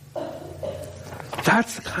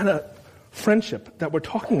 That's the kind of friendship that we're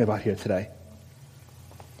talking about here today.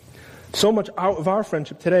 So much of our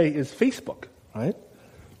friendship today is Facebook, right?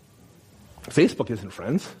 Facebook isn't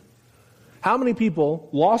friends. How many people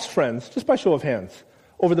lost friends, just by show of hands,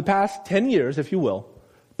 over the past 10 years, if you will,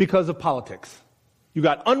 because of politics? You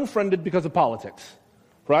got unfriended because of politics,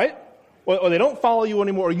 right? Or they don't follow you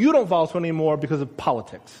anymore, or you don't follow someone anymore because of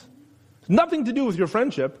politics. It's nothing to do with your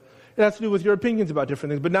friendship. It has to do with your opinions about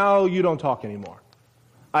different things, but now you don't talk anymore.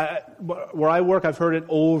 Where I work, I've heard it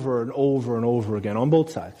over and over and over again on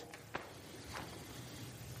both sides.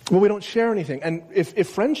 Well, we don't share anything. And if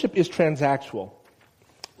friendship is transactional,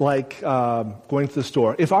 like going to the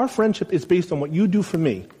store, if our friendship is based on what you do for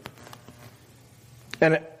me,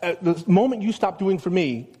 and at the moment you stop doing for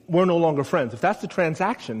me, we're no longer friends. If that's the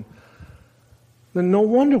transaction, then no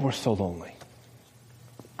wonder we're so lonely.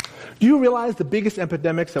 Do you realize the biggest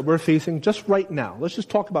epidemics that we're facing just right now? Let's just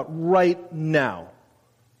talk about right now.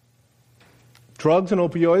 Drugs and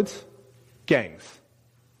opioids, gangs.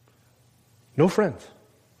 No friends.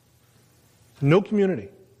 No community.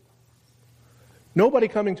 Nobody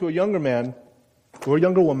coming to a younger man or a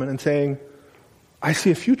younger woman and saying, I see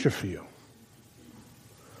a future for you.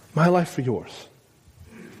 My life for yours.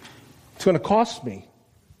 It's going to cost me.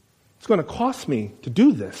 It's going to cost me to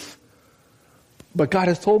do this. But God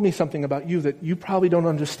has told me something about you that you probably don't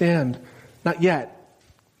understand. Not yet.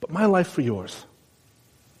 But my life for yours.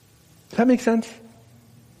 Does that make sense?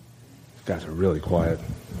 These guys are really quiet.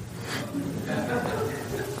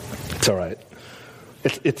 It's all right.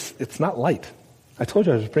 It's not light. I told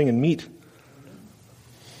you I was bringing meat.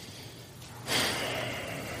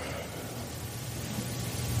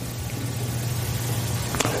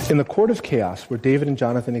 In the court of chaos where David and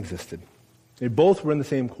Jonathan existed, they both were in the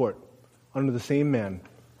same court, under the same man,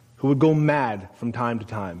 who would go mad from time to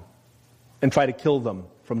time and try to kill them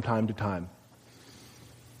from time to time.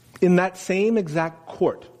 In that same exact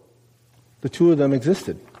court, the two of them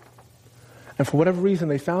existed. And for whatever reason,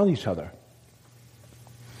 they found each other.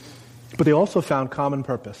 But they also found common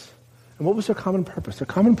purpose. And what was their common purpose? Their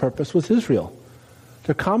common purpose was Israel.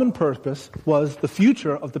 Their common purpose was the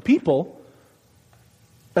future of the people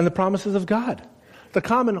and the promises of God. The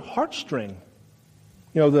common heartstring,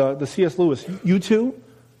 the C.S. Lewis, you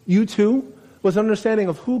too, was an understanding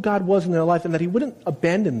of who God was in their life and that he wouldn't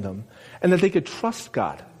abandon them and that they could trust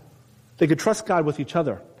God. They could trust God with each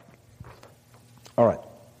other. All right.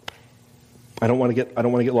 I don't want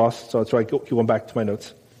to get lost, so that's why I keep going back to my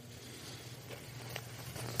notes.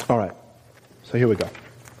 All right. So here we go.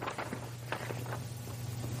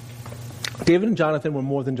 David and Jonathan were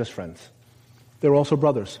more than just friends. They were also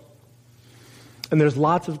brothers. And there's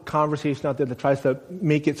lots of conversation out there that tries to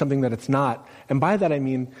make it something that it's not. And by that I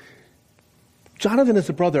mean, Jonathan is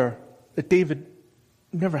a brother that David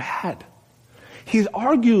never had. He's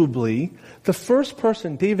arguably the first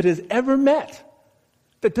person David has ever met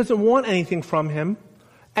that doesn't want anything from him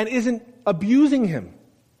and isn't abusing him.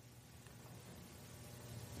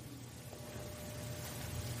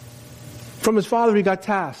 From his father, he got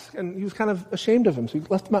tasks, and he was kind of ashamed of him, so he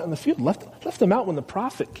left him out in the field, left him out when the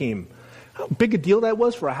prophet came. How big a deal that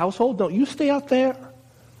was for a household? No, you stay out there.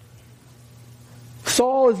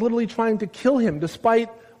 Saul is literally trying to kill him, despite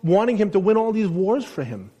wanting him to win all these wars for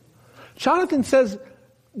him. Jonathan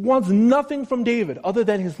wants nothing from David other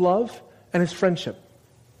than his love and his friendship.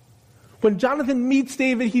 When Jonathan meets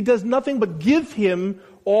David, he does nothing but give him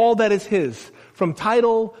all that is his, from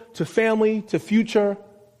title to family to future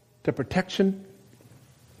to protection.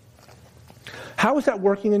 How is that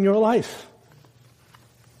working in your life?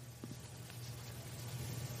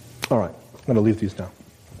 All right, I'm going to leave these now.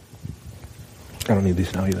 I don't need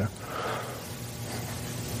these now either.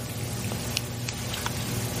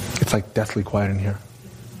 It's like deathly quiet in here.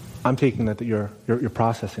 I'm taking that you're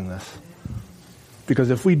processing this. Because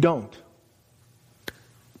if we don't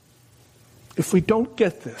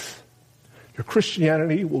get this, your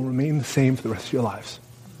Christianity will remain the same for the rest of your lives.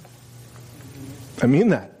 I mean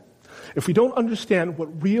that. If we don't understand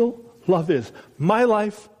what real love is, my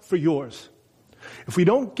life for yours, if we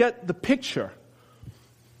don't get the picture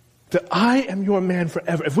that I am your man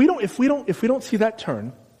forever, if we don't see that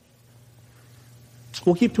turn,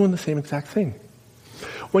 we'll keep doing the same exact thing.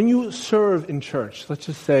 When you serve in church, let's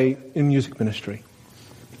just say in music ministry,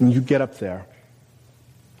 and you get up there,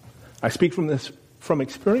 I speak from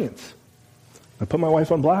experience. I put my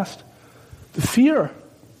wife on blast. The fear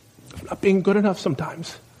of not being good enough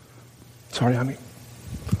sometimes. Sorry, honey.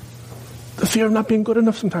 The fear of not being good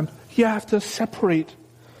enough sometimes. You have to separate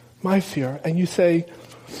my fear, and you say,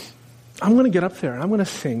 I'm going to get up there, and I'm going to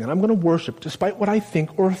sing, and I'm going to worship, despite what I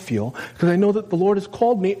think or feel, because I know that the Lord has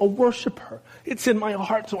called me a worshiper. It's in my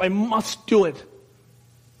heart, so I must do it.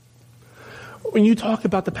 When you talk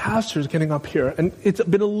about the pastors getting up here, and it's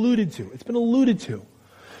been alluded to,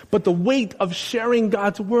 but the weight of sharing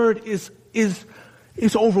God's word is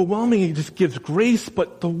overwhelming. It just gives grace,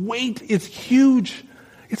 but the weight is huge.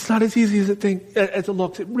 It's not as easy as it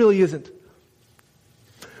looks. It really isn't.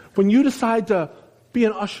 When you decide to be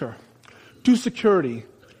an usher, do security,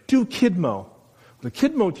 do Kidmo, the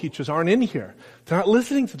Kidmo teachers aren't in here. They're not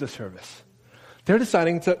listening to the service. They're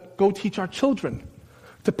deciding to go teach our children,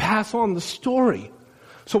 to pass on the story.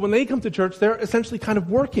 So when they come to church, they're essentially kind of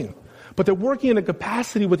working. But they're working in a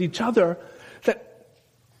capacity with each other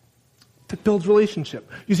that builds relationship.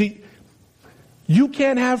 You see, you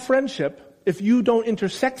can't have friendship if you don't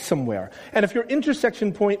intersect somewhere. And if your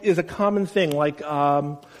intersection point is a common thing, like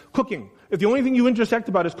cooking. If the only thing you intersect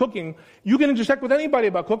about is cooking, you can intersect with anybody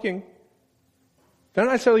about cooking. They're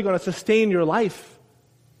not necessarily going to sustain your life.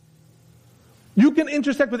 You can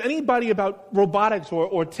intersect with anybody about robotics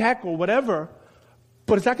or tech or whatever,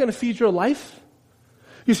 but is that going to feed your life?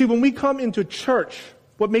 You see, when we come into church,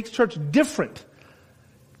 what makes church different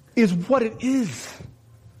is what it is.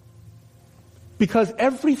 Because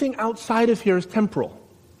everything outside of here is temporal.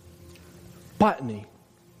 Botany,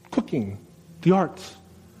 cooking, the arts.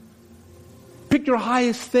 Pick your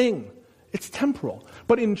highest thing. It's temporal.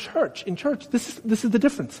 But in church, this is the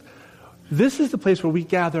difference. This is the place where we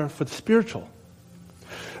gather for the spiritual.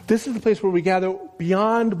 This is the place where we gather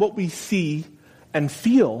beyond what we see and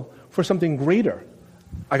feel for something greater.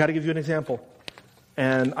 I got to give you an example.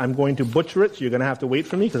 And I'm going to butcher it, so you're going to have to wait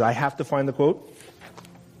for me because I have to find the quote.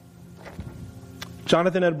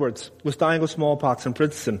 Jonathan Edwards was dying of smallpox in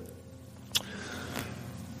Princeton.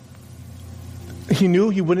 He knew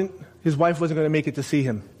his wife wasn't going to make it to see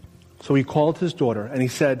him. So he called his daughter and he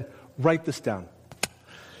said, write this down.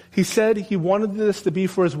 He said he wanted this to be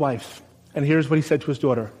for his wife. And here's what he said to his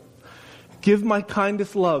daughter. Give my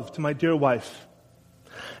kindest love to my dear wife.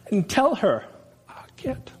 And tell her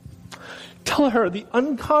the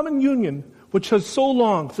uncommon union which has so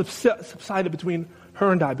long subsided between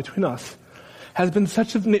her and I, between us, has been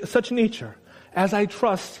such a nature as I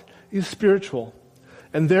trust is spiritual,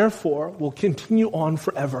 and therefore will continue on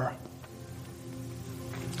forever.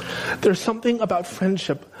 There's something about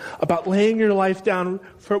friendship, about laying your life down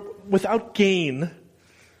without gain.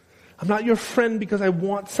 I'm not your friend because I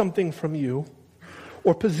want something from you,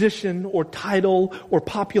 or position, or title, or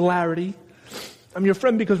popularity. I'm your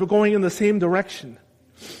friend because we're going in the same direction.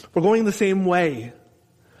 We're going the same way.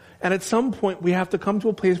 And at some point, we have to come to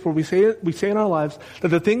a place where we say in our lives that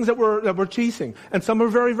the things that we're chasing, and some are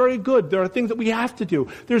very, very good. There are things that we have to do.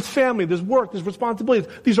 There's family, there's work, there's responsibilities.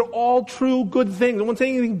 These are all true, good things. I won't say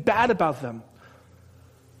anything bad about them.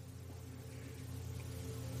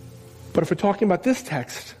 But if we're talking about this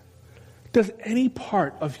text, does any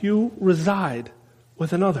part of you reside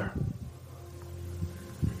with another?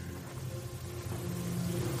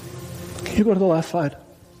 Can you go to the last slide?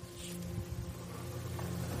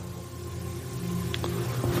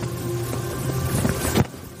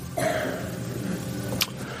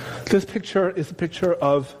 This picture is a picture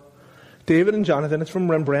of David and Jonathan. It's from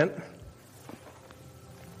Rembrandt.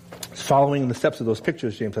 It's following in the steps of those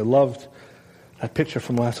pictures, James. I loved that picture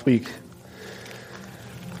from last week.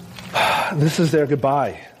 This is their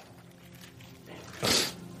goodbye.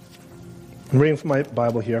 I'm reading from my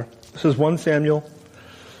Bible here. This is 1 Samuel,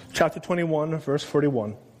 chapter 21, verse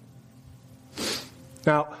 41.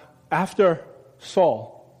 Now, after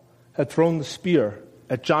Saul had thrown the spear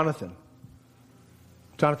at Jonathan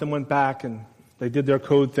went back and they did their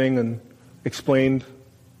code thing and explained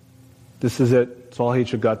This is it. Saul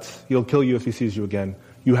hates your guts. He'll kill you if he sees you again.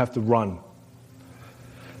 You have to run.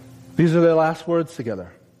 These are their last words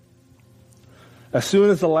together. As soon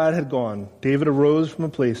as the lad had gone, David arose from a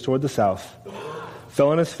place toward the south, fell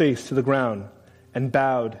on his face to the ground, and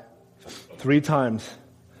bowed 3 times.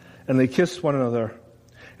 And they kissed one another,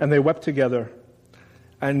 and they wept together,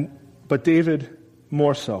 but David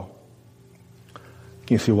more so.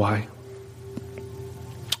 Can you see why?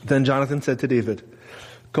 Then Jonathan said to David,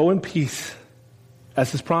 "Go in peace,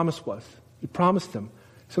 as his promise was." He promised him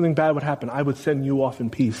something bad would happen. I would send you off in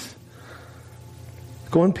peace.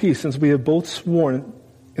 "Go in peace, since we have both sworn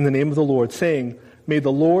in the name of the Lord, saying, 'May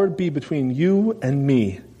the Lord be between you and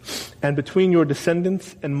me, and between your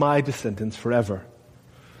descendants and my descendants forever.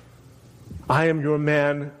 I am your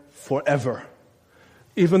man forever,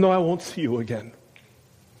 even though I won't see you again.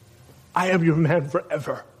 I am your man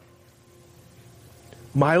forever.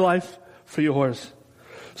 My life for yours.'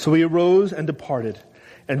 So he arose and departed,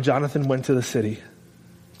 and Jonathan went to the city."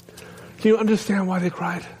 Can you understand why they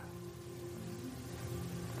cried?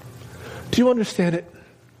 Do you understand it?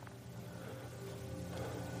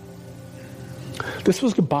 This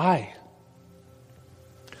was goodbye.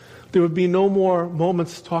 There would be no more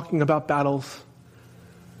moments talking about battles.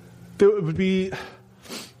 There would be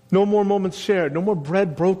no more moments shared, no more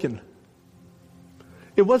bread broken.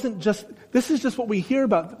 It wasn't just, this is just what we hear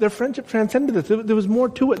about. Their friendship transcended this. There was more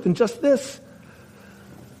to it than just this.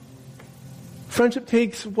 Friendship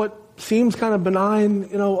takes what seems kind of benign,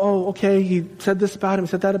 oh, okay, he said this about him,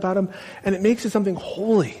 said that about him, and it makes it something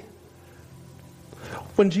holy.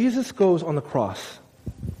 When Jesus goes on the cross,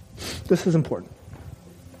 this is important.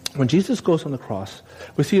 When Jesus goes on the cross,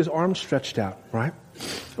 we see his arms stretched out, right?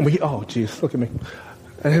 And oh, geez, look at me.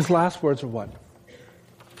 And his last words are what?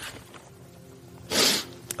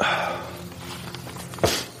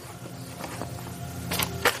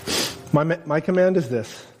 My command is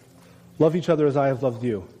this: love each other as I have loved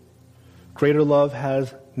you. Greater love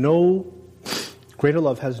has no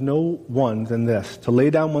one than this, to lay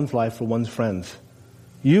down one's life for one's friends.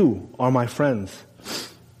 You are my friends.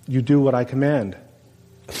 You do what I command.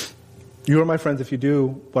 You are my friends if you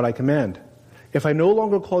do what I command. If I no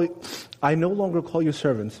longer call you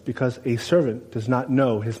servants, because a servant does not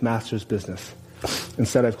know his master's business.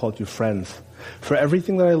 Instead, I've called you friends. For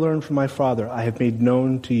everything that I learned from my Father, I have made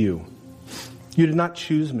known to you. You did not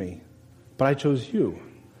choose me, but I chose you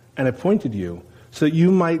and appointed you so that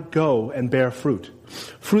you might go and bear fruit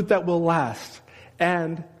that will last,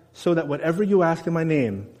 and so that whatever you ask in my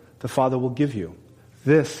name, the Father will give you.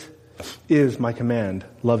 This is my command: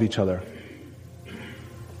 love each other.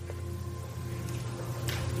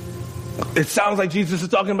 It sounds like Jesus is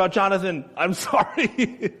talking about Jonathan. I'm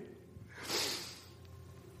sorry.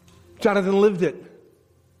 Jonathan lived it.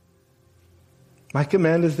 My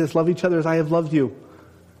command is this: love each other as I have loved you.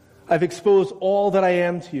 I've exposed all that I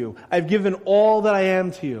am to you. I've given all that I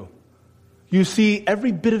am to you. You see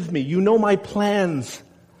every bit of me. You know my plans.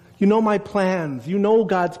 You know my plans. You know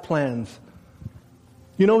God's plans.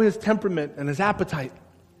 You know his temperament and his appetite.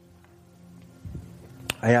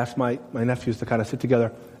 I asked my nephews to kind of sit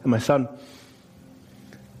together, and my son.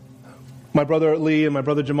 My brother Lee and my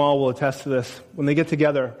brother Jamal will attest to this. When they get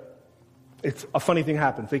together, it's a funny thing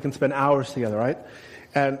happens. They can spend hours together, right?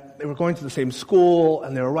 And they were going to the same school,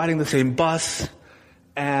 and they were riding the same bus,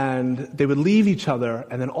 and they would leave each other,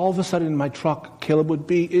 and then all of a sudden in my truck, Caleb would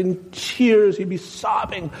be in tears. He'd be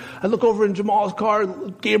sobbing. I'd look over in Jamal's car.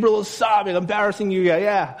 Gabriel is sobbing. Embarrassing you,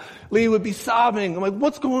 yeah. Lee would be sobbing. I'm like,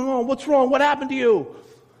 what's going on? What's wrong? What happened to you?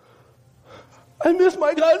 I miss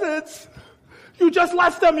my cousins. You just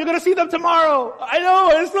left them. You're going to see them tomorrow. I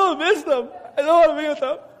know. I still miss them. I don't want to be with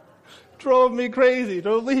them. Drove me crazy.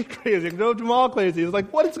 Drove Lee crazy. Drove Jamal crazy. It's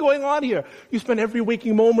like, what is going on here? You spend every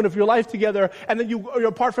waking moment of your life together, and then you're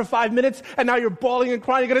apart for 5 minutes, and now you're bawling and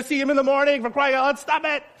crying. You're going to see him in the morning, for crying out loud. Stop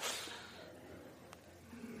it.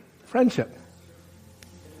 Friendship.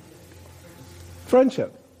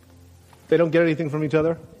 They don't get anything from each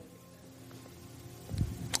other.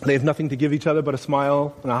 They have nothing to give each other but a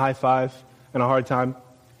smile and a high five and a hard time.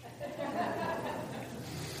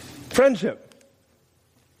 Friendship.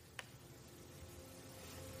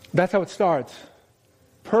 That's how it starts.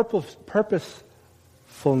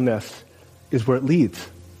 Purposefulness is where it leads.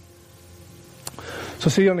 So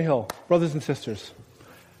City on the Hill, brothers and sisters,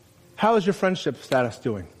 how is your friendship status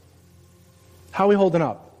doing? How are we holding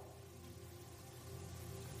up?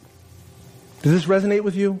 Does this resonate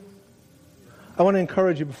with you? I want to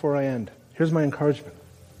encourage you before I end. Here's my encouragement.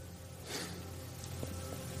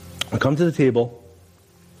 I come to the table,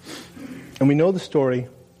 and we know the story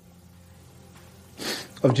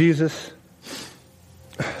of Jesus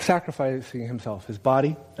sacrificing himself, his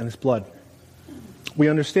body and his blood. We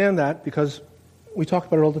understand that because we talk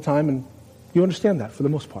about it all the time, and you understand that for the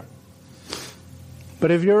most part.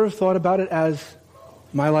 But have you ever thought about it as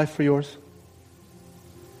my life for yours?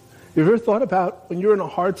 Have you ever thought about when you're in a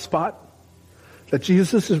hard spot, that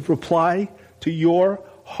Jesus' reply to your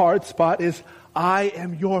hard spot is, I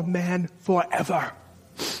am your man forever.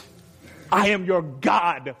 I am your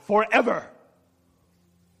God forever.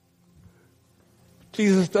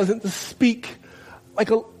 Jesus doesn't speak like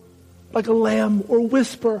a lamb or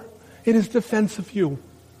whisper in his defense of you.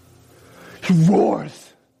 He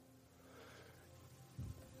roars.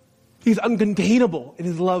 He's uncontainable in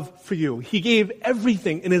his love for you. He gave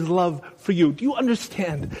everything in his love for you. Do you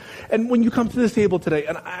understand? And when you come to this table today,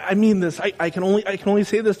 and I mean this, I can only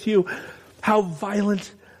say this to you, how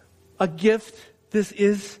violent a gift this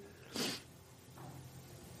is,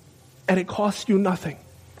 and it costs you nothing.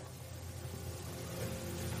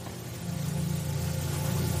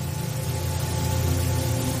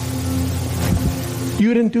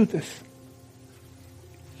 You didn't do this.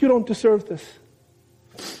 You don't deserve this.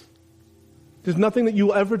 There's nothing that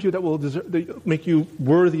you'll ever do that will make you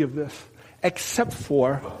worthy of this, except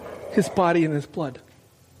for his body and his blood.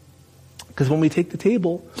 Because when we take the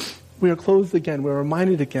table, we are clothed again. We're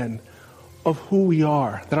reminded again of who we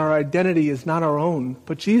are, that our identity is not our own,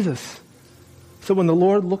 but Jesus. So when the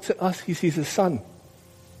Lord looks at us, he sees his son.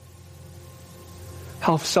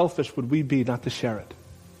 How selfish would we be not to share it?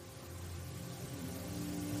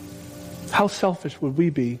 How selfish would we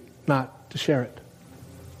be not to share it?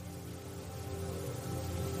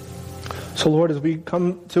 So Lord, as we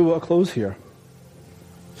come to a close here,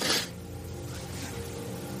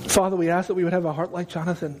 Father, we ask that we would have a heart like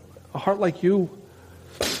Jonathan, a heart like you.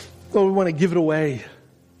 Lord, we want to give it away.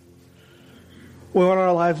 We want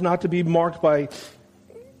our lives not to be marked by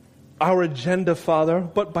our agenda, Father,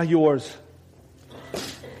 but by yours.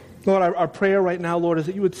 Lord, our prayer right now, Lord, is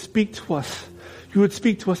that you would speak to us. You would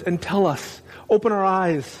speak to us and tell us. Open our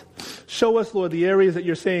eyes. Show us, Lord, the areas that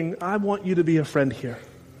you're saying, I want you to be a friend here.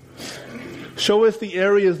 Show us the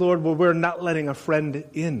areas, Lord, where we're not letting a friend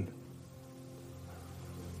in.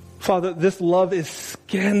 Father, this love is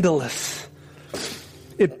scandalous.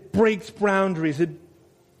 It breaks boundaries. It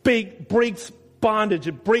breaks bondage.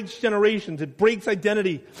 It breaks generations. It breaks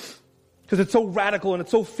identity. Because it's so radical and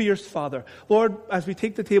it's so fierce, Father. Lord, as we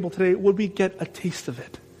take the table today, would we get a taste of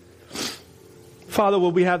it? Father,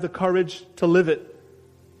 will we have the courage to live it?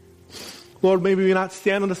 Lord, maybe we not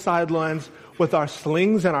stand on the sidelines with our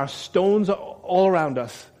slings and our stones all around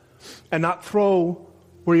us, and not throw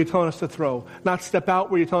where you're telling us to throw, not step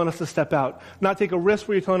out where you're telling us to step out, not take a risk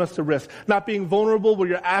where you're telling us to risk, not being vulnerable where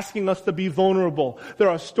you're asking us to be vulnerable. There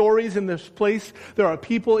are stories in this place, there are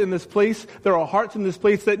people in this place, there are hearts in this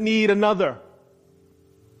place that need another.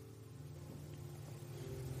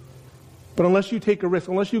 But unless you take a risk,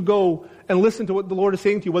 unless you go and listen to what the Lord is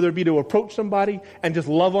saying to you, whether it be to approach somebody and just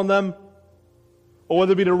love on them, or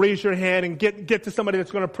whether it be to raise your hand and get to somebody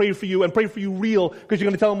that's going to pray for you and pray for you real, because you're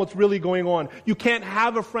going to tell them what's really going on. You can't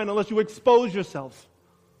have a friend unless you expose yourself.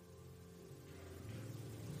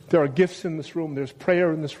 There are gifts in this room. There's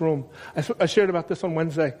prayer in this room. I shared about this on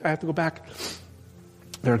Wednesday. I have to go back.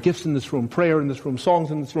 There are gifts in this room, prayer in this room,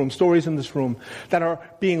 songs in this room, stories in this room that are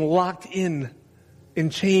being locked in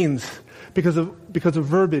chains because of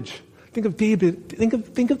verbiage. Think of David. Think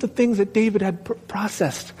of the things that David had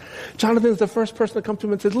processed. Jonathan is the first person to come to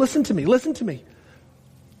him and says, listen to me.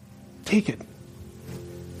 Take it.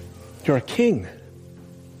 You're a king.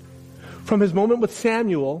 From his moment with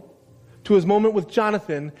Samuel to his moment with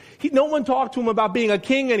Jonathan, no one talked to him about being a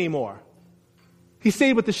king anymore. He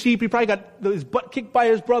stayed with the sheep. He probably got his butt kicked by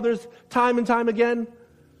his brothers time and time again.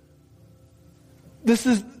 This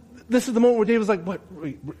is the moment where David's like, what?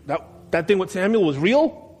 That thing with Samuel was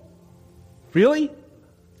real? Really?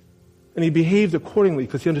 And he behaved accordingly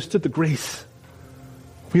because he understood the grace.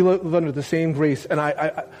 We live under the same grace. And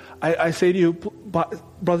I say to you,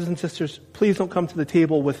 brothers and sisters, please don't come to the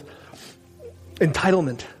table with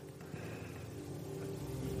entitlement.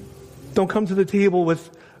 Don't come to the table with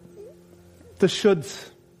the shoulds.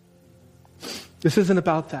 This isn't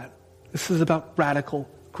about that. This is about radical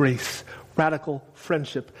grace, radical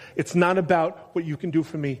friendship. It's not about what you can do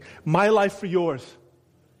for me. My life for yours.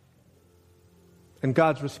 And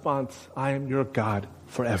God's response, I am your God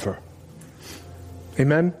forever.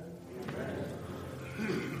 Amen?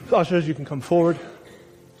 Amen. Ushers, you can come forward.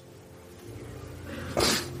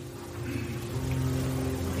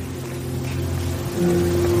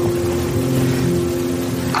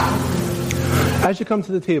 As you come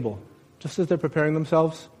to the table, just as they're preparing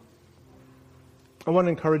themselves, I want to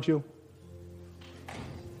encourage you.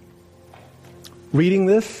 reading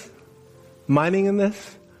this, mining in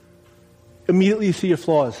this, immediately you see your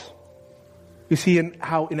flaws. You see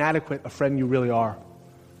how inadequate a friend you really are.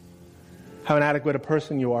 How inadequate a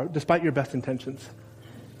person you are, despite your best intentions.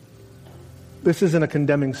 This isn't a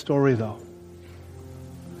condemning story, though.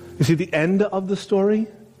 You see, the end of the story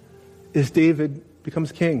is David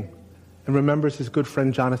becomes king and remembers his good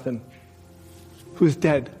friend Jonathan, who's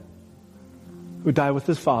dead, who died with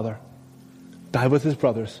his father, died with his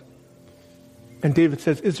brothers. And David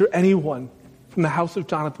says, is there anyone from the house of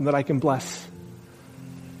Jonathan that I can bless?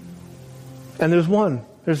 And there's one.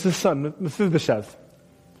 There's his son, Mephibosheth.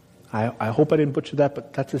 I hope I didn't butcher that,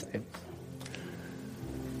 but that's his name.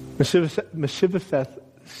 Mephibosheth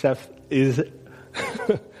is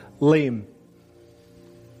lame.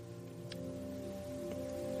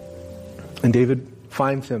 And David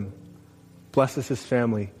finds him, blesses his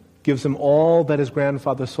family, gives him all that his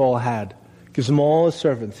grandfather Saul had, gives him all his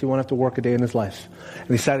servants. He won't have to work a day in his life. And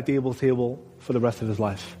he sat at the table for the rest of his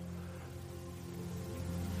life.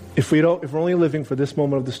 If we're only living for this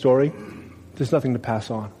moment of the story, there's nothing to pass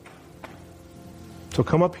on. So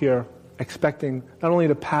come up here expecting not only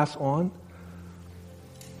to pass on,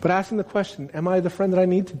 but asking the question, am I the friend that I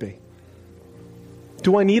need to be?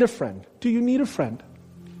 Do I need a friend? Do you need a friend?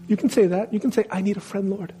 You can say that. You can say, I need a friend,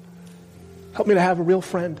 Lord. Help me to have a real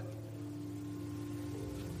friend.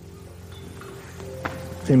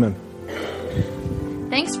 Amen.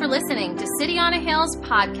 Thanks for listening to City on a Hill's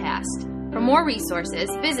podcast. For more resources,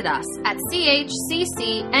 visit us at chccny.com.